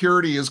and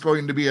security is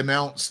going to be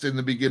announced in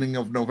the beginning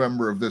of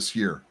November of this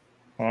year.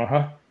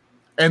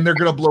 And they're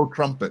going to blow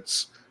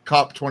trumpets.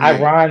 COP28.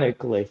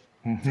 Ironically.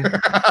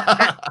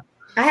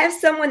 I have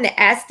someone that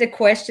asked a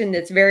question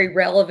that's very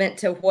relevant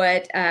to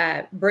what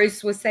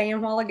Bruce was saying a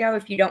while ago.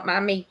 If you don't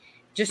mind me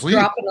just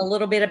dropping a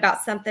little bit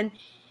about something.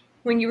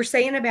 When you were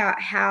saying about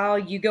how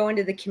you go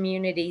into the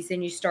communities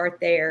and you start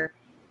there,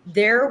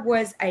 there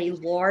was a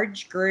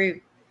large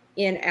group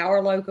in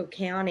our local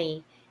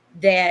county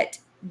that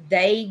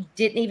they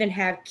didn't even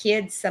have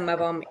kids, some of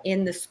them,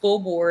 in the school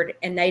board,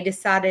 and they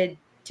decided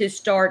to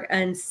start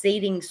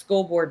unseating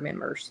school board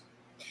members.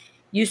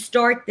 You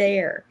start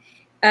there.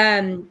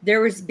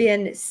 There has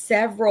been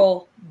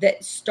several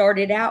that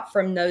started out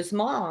from those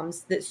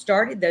moms that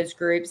started those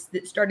groups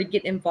that started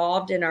getting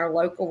involved in our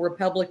local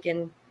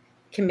Republican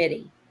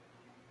committee.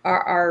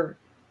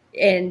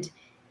 And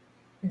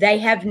they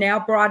have now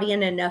brought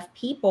in enough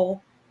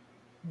people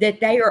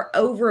that they are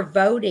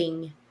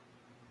overvoting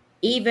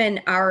even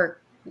our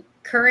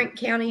current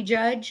county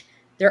judge.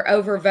 They're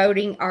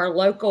overvoting our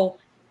local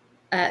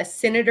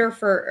senator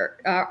for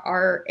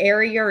our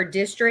area or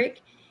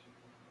district.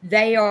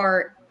 They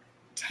are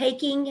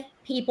taking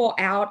people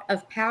out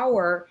of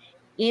power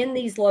in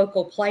these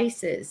local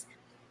places.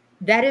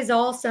 That is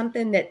all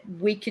something that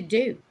we could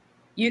do.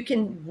 You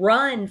can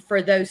run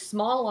for those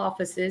small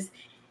offices,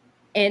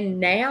 and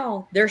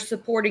now they're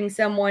supporting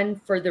someone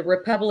for the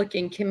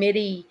Republican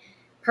committee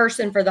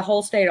person for the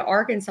whole state of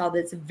Arkansas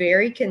that's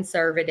very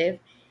conservative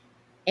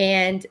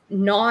and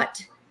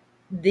not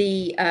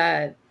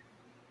the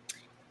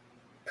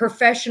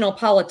professional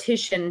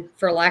politician,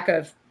 for lack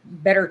of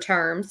better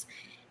terms.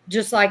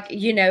 Just like,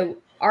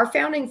 our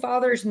founding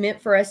fathers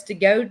meant for us to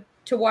go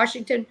to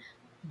Washington,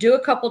 do a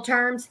couple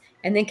terms,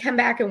 and then come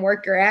back and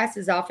work your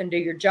asses off and do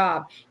your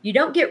job. You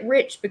don't get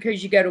rich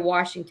because you go to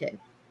Washington.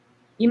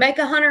 You make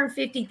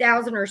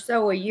 $150,000 or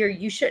so a year,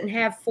 you shouldn't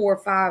have $4 or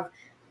 $5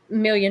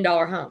 million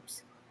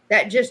homes.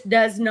 That just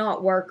does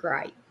not work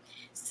right.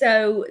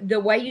 So the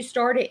way you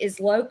start it is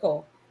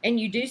local, and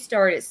you do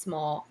start it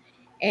small.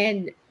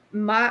 And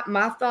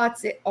my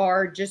thoughts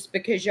are, just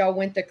because y'all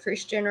went the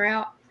Christian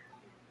route,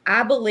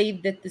 I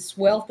believe that this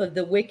wealth of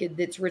the wicked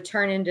that's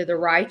returning to the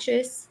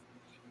righteous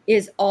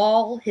is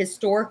all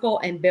historical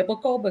and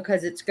biblical,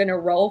 because it's going to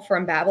roll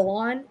from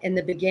Babylon in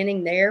the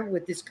beginning there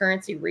with this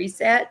currency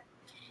reset.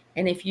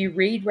 And if you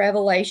read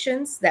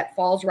Revelations, that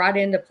falls right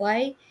into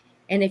play.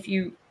 And if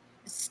you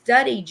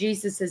study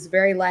Jesus's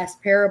very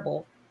last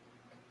parable,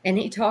 and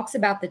he talks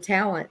about the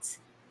talents,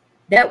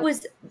 that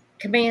was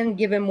command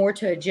given more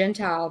to a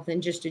Gentile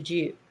than just a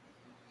Jew.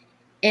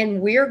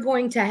 And we're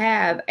going to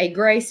have a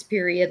grace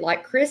period,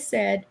 like Chris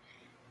said,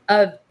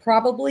 of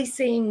probably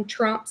seeing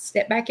Trump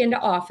step back into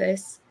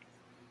office.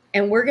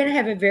 And we're going to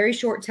have a very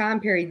short time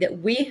period that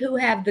we who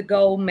have the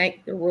goal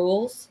make the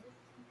rules.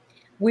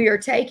 We are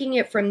taking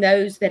it from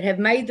those that have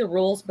made the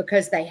rules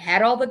because they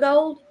had all the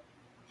gold.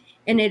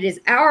 And it is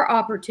our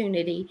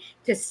opportunity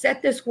to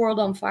set this world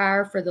on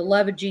fire for the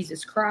love of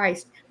Jesus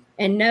Christ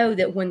and know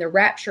that when the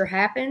rapture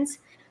happens,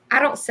 I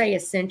don't say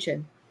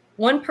ascension.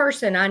 One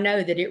person I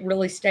know that it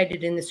really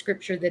stated in the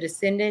scripture that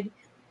ascended,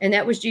 and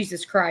that was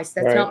Jesus Christ.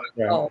 That's not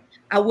my goal.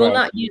 I will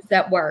not use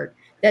that word.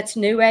 That's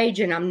new age,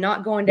 and I'm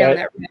not going down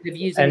that road of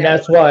using and that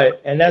that's word.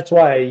 That's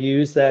why I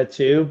use that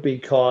too,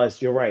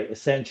 because you're right,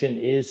 ascension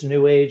is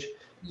new age.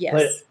 Yes.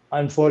 But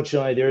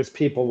unfortunately, there's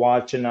people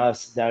watching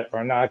us that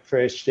are not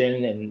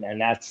Christian,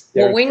 and that's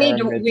their well, we need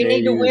term to that we they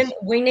need to win. use.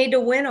 We need to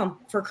win them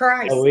for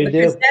Christ, we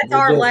because do. that's We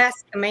our do.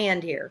 last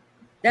command here.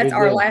 That's We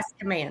our do. last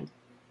command.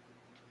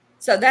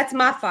 So that's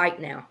my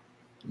fight now.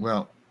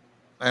 Well,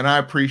 and I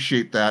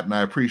appreciate that, and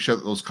I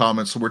appreciate those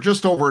comments. So we're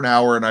just over an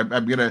hour, and I'm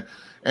going to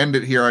end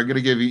it here. I'm going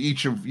to give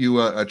each of you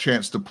a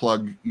chance to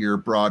plug your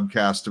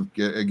broadcast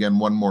again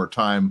one more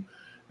time,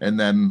 and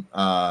then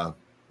I'll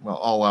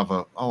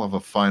have a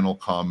final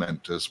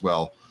comment as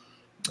well.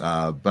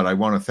 But I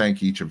want to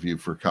thank each of you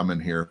for coming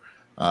here.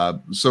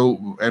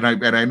 So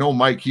I know,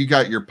 Mike, you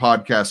got your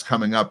podcast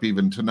coming up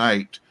even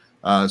tonight.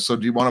 So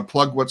do you want to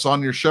plug what's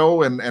on your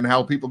show and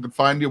how people can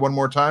find you one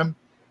more time?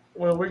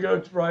 Well, we go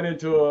right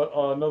into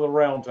another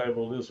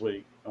roundtable this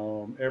week.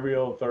 Every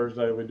other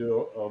Thursday, we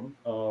do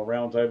a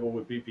roundtable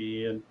with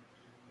PPN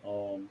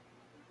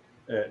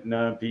at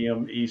 9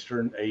 p.m.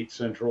 Eastern, 8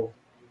 Central.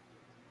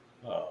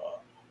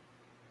 So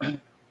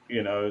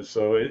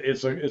it's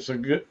a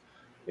good.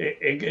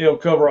 It'll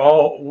cover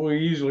all. We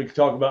usually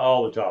talk about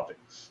all the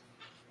topics.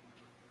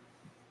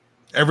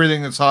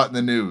 Everything that's hot in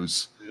the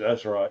news.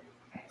 That's right.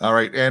 All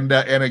right, and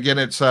again,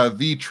 it's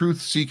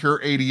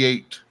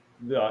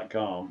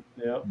thetruthseeker88.com.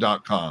 Yep.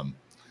 .com.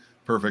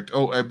 Perfect.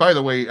 Oh, by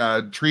the way,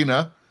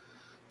 Trina,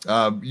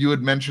 you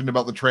had mentioned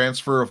about the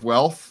transfer of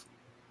wealth.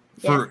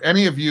 For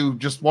any of you,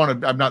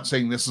 I'm not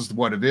saying this is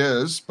what it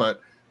is, but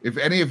if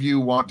any of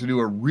you want to do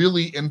a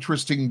really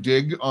interesting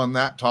dig on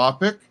that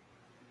topic,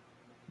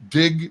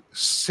 dig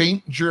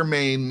St.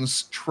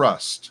 Germain's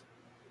Trust.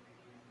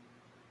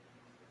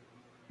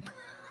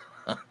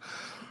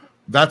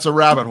 That's a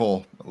rabbit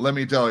hole, let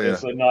me tell you.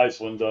 It's a nice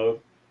one, though.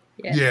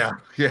 Yeah.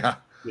 Yeah.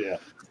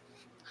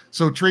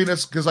 So, Trina,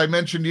 because I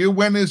mentioned you,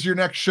 when is your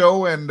next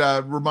show? And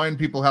remind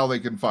people how they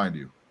can find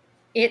you.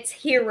 It's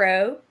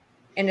Hero,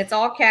 and it's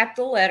all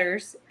capital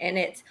letters, and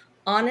it's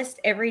honest,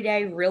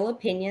 everyday, real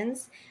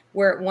opinions.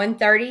 We're at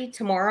 1:30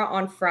 tomorrow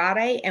on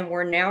Friday, and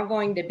we're now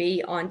going to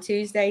be on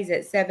Tuesdays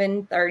at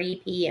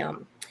 7:30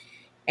 p.m.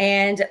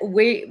 And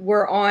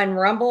we're on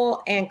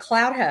Rumble and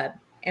Cloud Hub,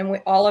 and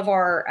all of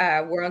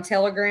our we're on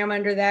Telegram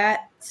under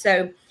that.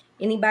 So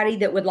anybody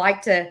that would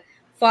like to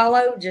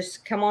follow,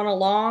 just come on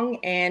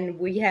along. And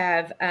we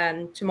have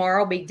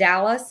tomorrow will be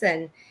Dallas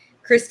and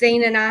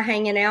Christine and I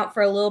hanging out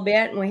for a little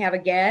bit, and we have a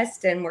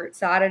guest, and we're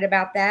excited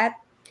about that.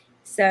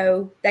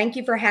 So thank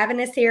you for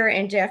having us here.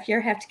 And Jeff,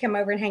 you'll have to come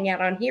over and hang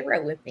out on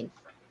Hero with me.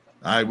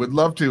 I would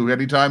love to.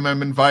 Anytime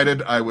I'm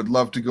invited, I would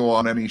love to go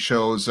on any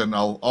shows, and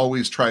I'll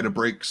always try to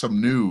break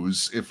some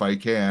news if I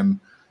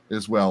can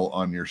as well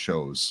on your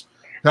shows.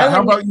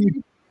 How about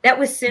you? That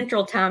was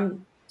Central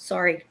Time.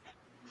 Sorry.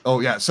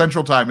 Oh, yeah,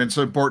 Central Time. It's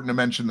important to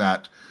mention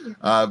that.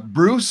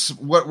 Bruce,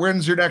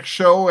 when's your next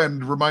show?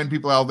 And remind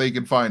people how they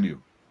can find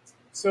you.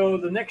 So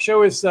the next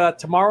show is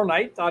tomorrow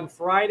night on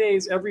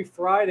Fridays, every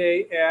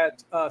Friday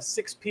at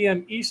 6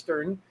 p.m.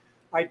 Eastern.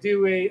 I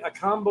do a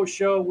combo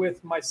show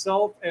with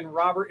myself and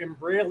Robert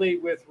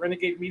Imbraley with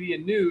Renegade Media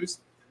News.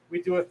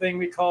 We do a thing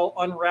we call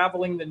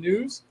Unraveling the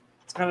News.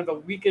 It's kind of a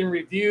weekend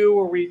review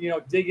where we,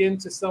 dig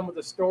into some of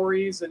the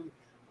stories and,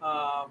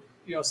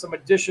 some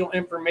additional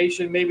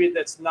information maybe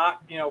that's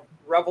not,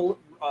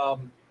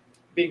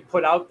 being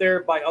put out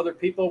there by other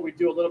people. We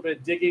do a little bit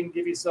of digging,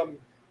 give you some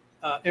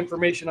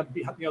information of,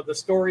 the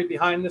story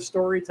behind the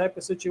story type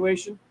of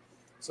situation.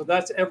 So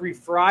that's every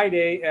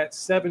Friday at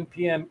 7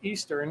 p.m.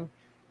 Eastern.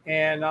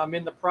 And I'm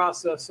in the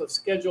process of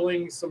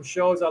scheduling some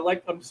shows. I'm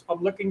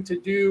looking to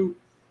do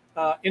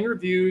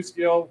interviews,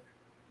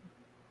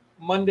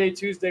 Monday,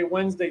 Tuesday,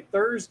 Wednesday,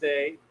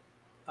 Thursday,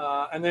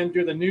 and then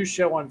do the news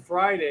show on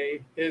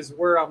Friday is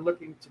where I'm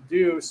looking to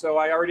do. So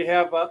I already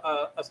have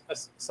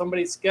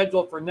somebody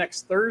scheduled for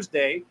next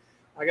Thursday.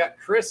 I got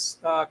Chris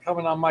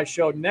coming on my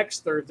show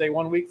next Thursday,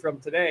 1 week from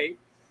today.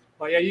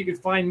 But yeah, you can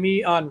find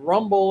me on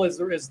Rumble is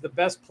the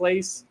best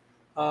place,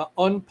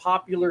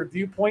 Unpopular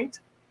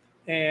Viewpoint.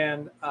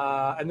 And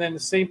then the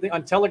same thing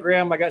on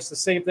Telegram. I guess the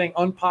same thing,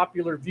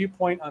 Unpopular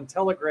Viewpoint on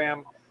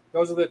Telegram.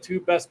 Those are the two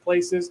best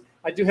places.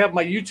 I do have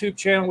my YouTube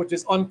channel, which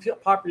is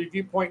Unpopular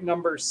Viewpoint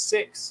number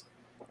 6.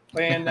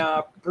 And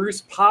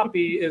Bruce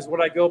Poppy is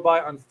what I go by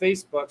on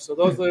Facebook. So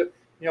those are,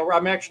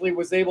 I'm actually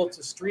was able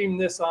to stream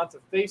this onto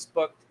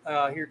Facebook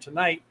here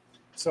tonight.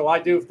 So I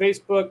do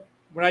Facebook.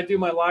 When I do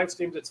my live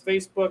streams, it's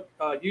Facebook,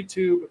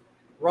 YouTube,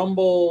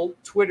 Rumble,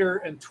 Twitter,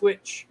 and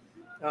Twitch.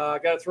 I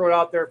got to throw it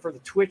out there for the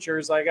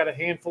Twitchers. I got a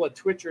handful of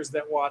Twitchers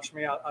that watch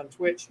me on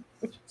Twitch.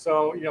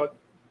 So,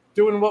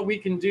 doing what we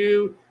can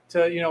do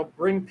to,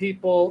 bring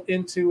people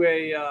into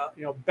a,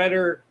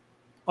 better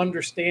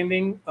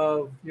understanding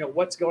of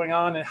what's going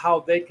on and how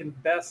they can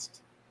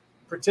best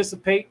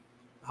participate,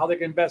 how they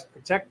can best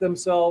protect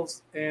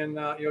themselves, and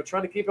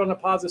try to keep it on the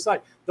positive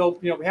side. Though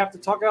we have to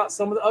talk about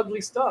some of the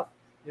ugly stuff.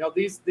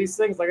 These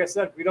things, like I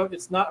said,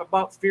 it's not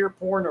about fear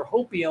porn or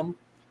hopium.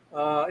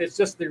 It's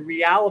just the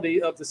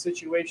reality of the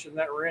situation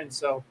that we're in.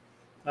 So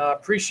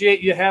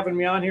appreciate you having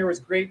me on here. It was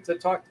great to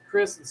talk to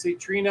Chris and see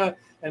Trina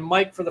and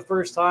Mike for the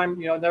first time.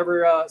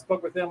 Never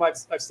spoke with him.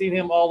 I've seen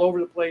him all over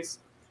the place.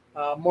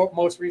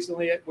 Most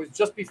recently, it was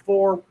just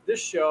before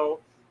this show.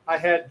 I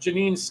had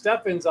Janine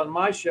Steffens on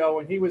my show,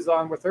 and he was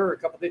on with her a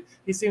couple of days.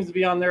 He seems to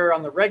be on there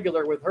on the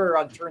regular with her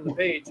on Turn the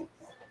Page.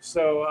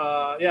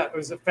 So, it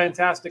was a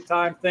fantastic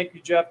time. Thank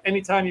you, Jeff.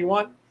 Anytime you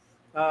want,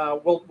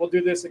 we'll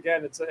do this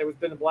again. It's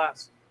been a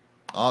blast.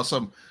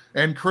 Awesome.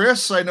 And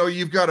Chris, I know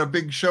you've got a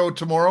big show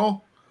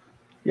tomorrow.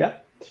 Yeah.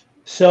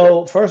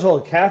 So first of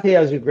all, Kathy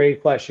has a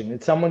great question.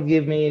 Did someone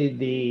give me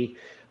the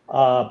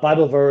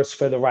Bible verse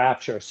for the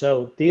rapture?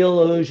 So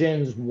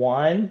Theologians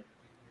 1,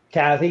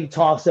 Kathy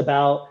talks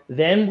about,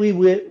 then we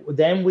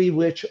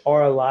which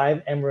are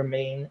alive and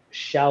remain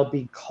shall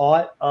be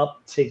caught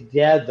up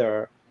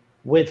together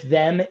with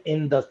them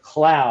in the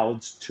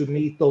clouds to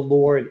meet the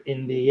Lord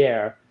in the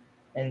air,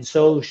 and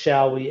so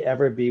shall we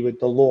ever be with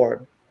the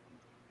Lord.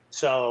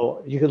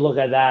 So you could look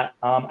at that.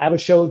 I have a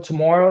show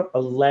tomorrow,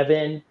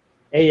 11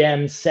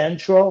 a.m.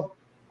 Central.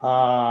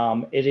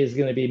 It is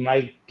going to be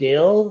Mike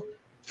Gill.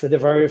 For the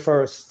very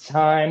first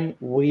time,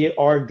 we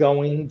are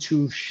going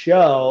to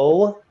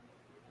show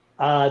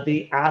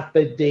the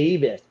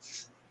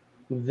affidavits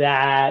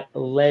that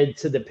led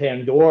to the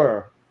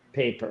Pandora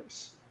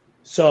Papers.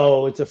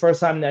 So it's the first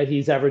time that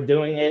he's ever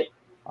doing it.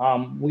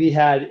 We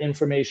had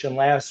information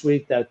last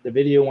week that the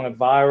video went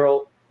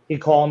viral. He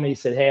called me,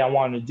 said, hey, I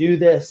want to do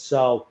this.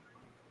 So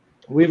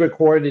we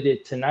recorded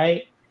it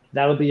tonight.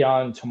 That'll be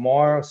on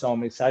tomorrow. So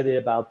I'm excited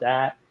about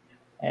that.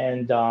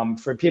 And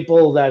for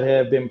people that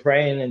have been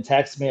praying and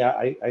text me,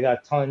 I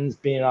got tons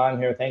being on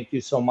here. Thank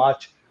you so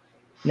much.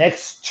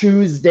 Next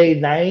Tuesday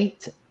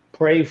night,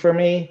 pray for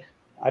me.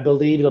 I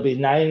believe it'll be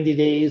 90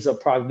 days of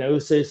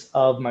prognosis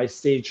of my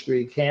stage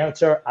 3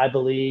 cancer. I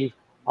believe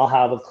I'll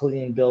have a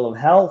clean bill of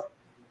health.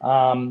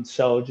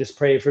 So just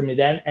pray for me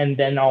then. And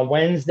then on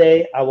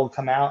Wednesday, I will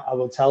come out. I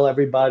will tell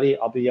everybody.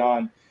 I'll be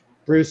on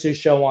Bruce's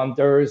show on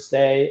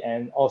Thursday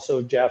and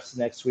also Jeff's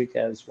next week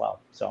as well.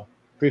 So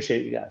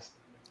appreciate you guys.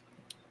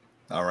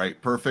 All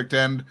right, perfect.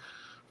 And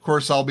of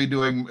course, I'll be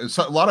doing,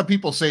 a lot of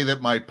people say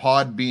that my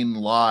Podbean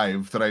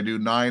Live that I do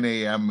 9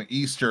 a.m.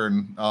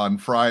 Eastern on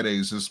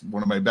Fridays is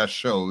one of my best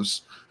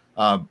shows.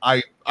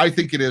 I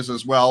think it is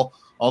as well,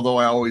 although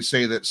I always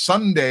say that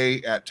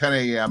Sunday at 10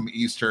 a.m.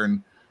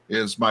 Eastern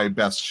is my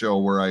best show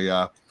where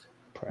I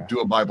do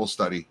a Bible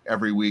study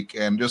every week.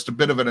 And just a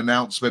bit of an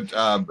announcement.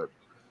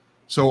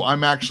 So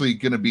I'm actually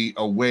going to be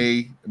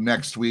away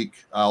next week.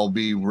 Won't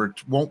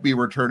be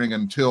returning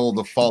until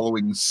the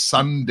following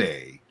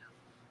Sunday.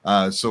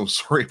 So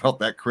sorry about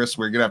that, Chris.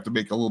 We're going to have to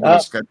make a little bit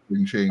of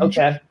scheduling change.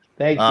 Okay,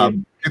 thank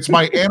you. It's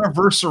my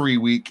anniversary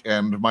week,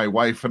 and my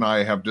wife and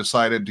I have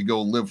decided to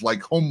go live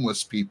like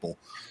homeless people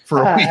for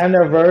a week.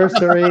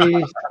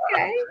 Anniversary.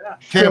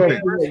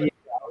 Camping.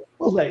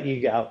 We'll let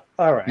you go.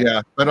 All right.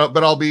 Yeah,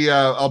 but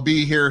I'll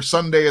be here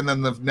Sunday, and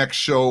then the next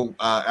show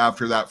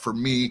after that for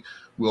me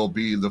will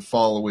be the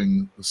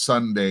following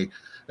Sunday.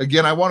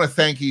 Again, I want to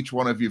thank each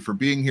one of you for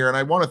being here, and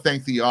I want to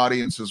thank the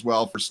audience as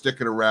well for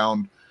sticking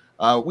around.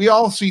 We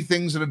all see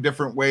things in a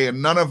different way, and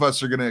none of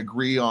us are going to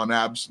agree on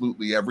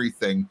absolutely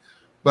everything.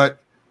 But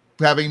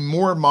having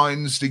more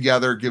minds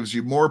together gives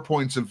you more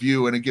points of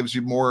view, and it gives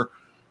you more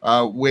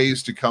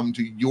ways to come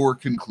to your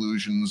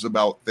conclusions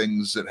about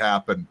things that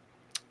happen.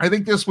 I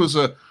think this was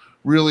a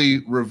really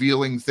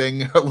revealing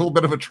thing, a little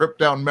bit of a trip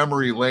down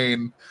memory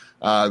lane.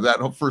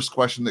 That first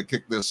question that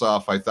kicked this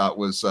off, I thought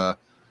was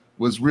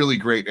really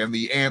great, and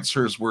the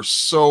answers were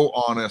so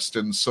honest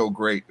and so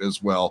great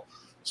as well.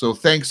 So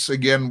thanks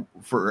again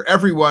for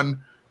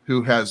everyone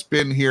who has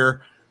been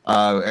here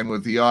and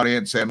with the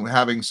audience. And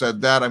having said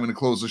that, I'm going to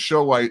close the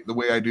show the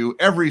way I do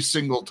every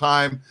single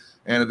time,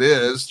 and it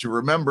is to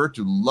remember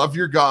to love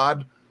your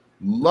God,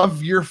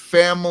 love your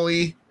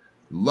family,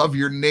 love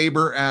your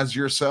neighbor as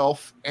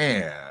yourself,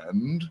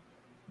 and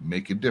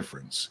make a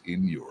difference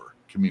in your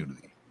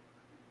community.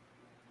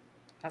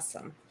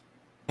 Awesome.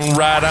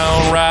 Right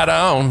on, right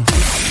on.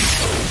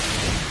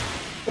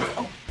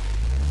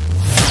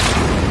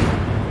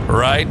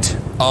 Right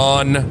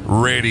on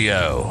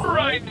radio.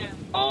 Right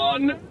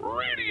on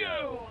radio.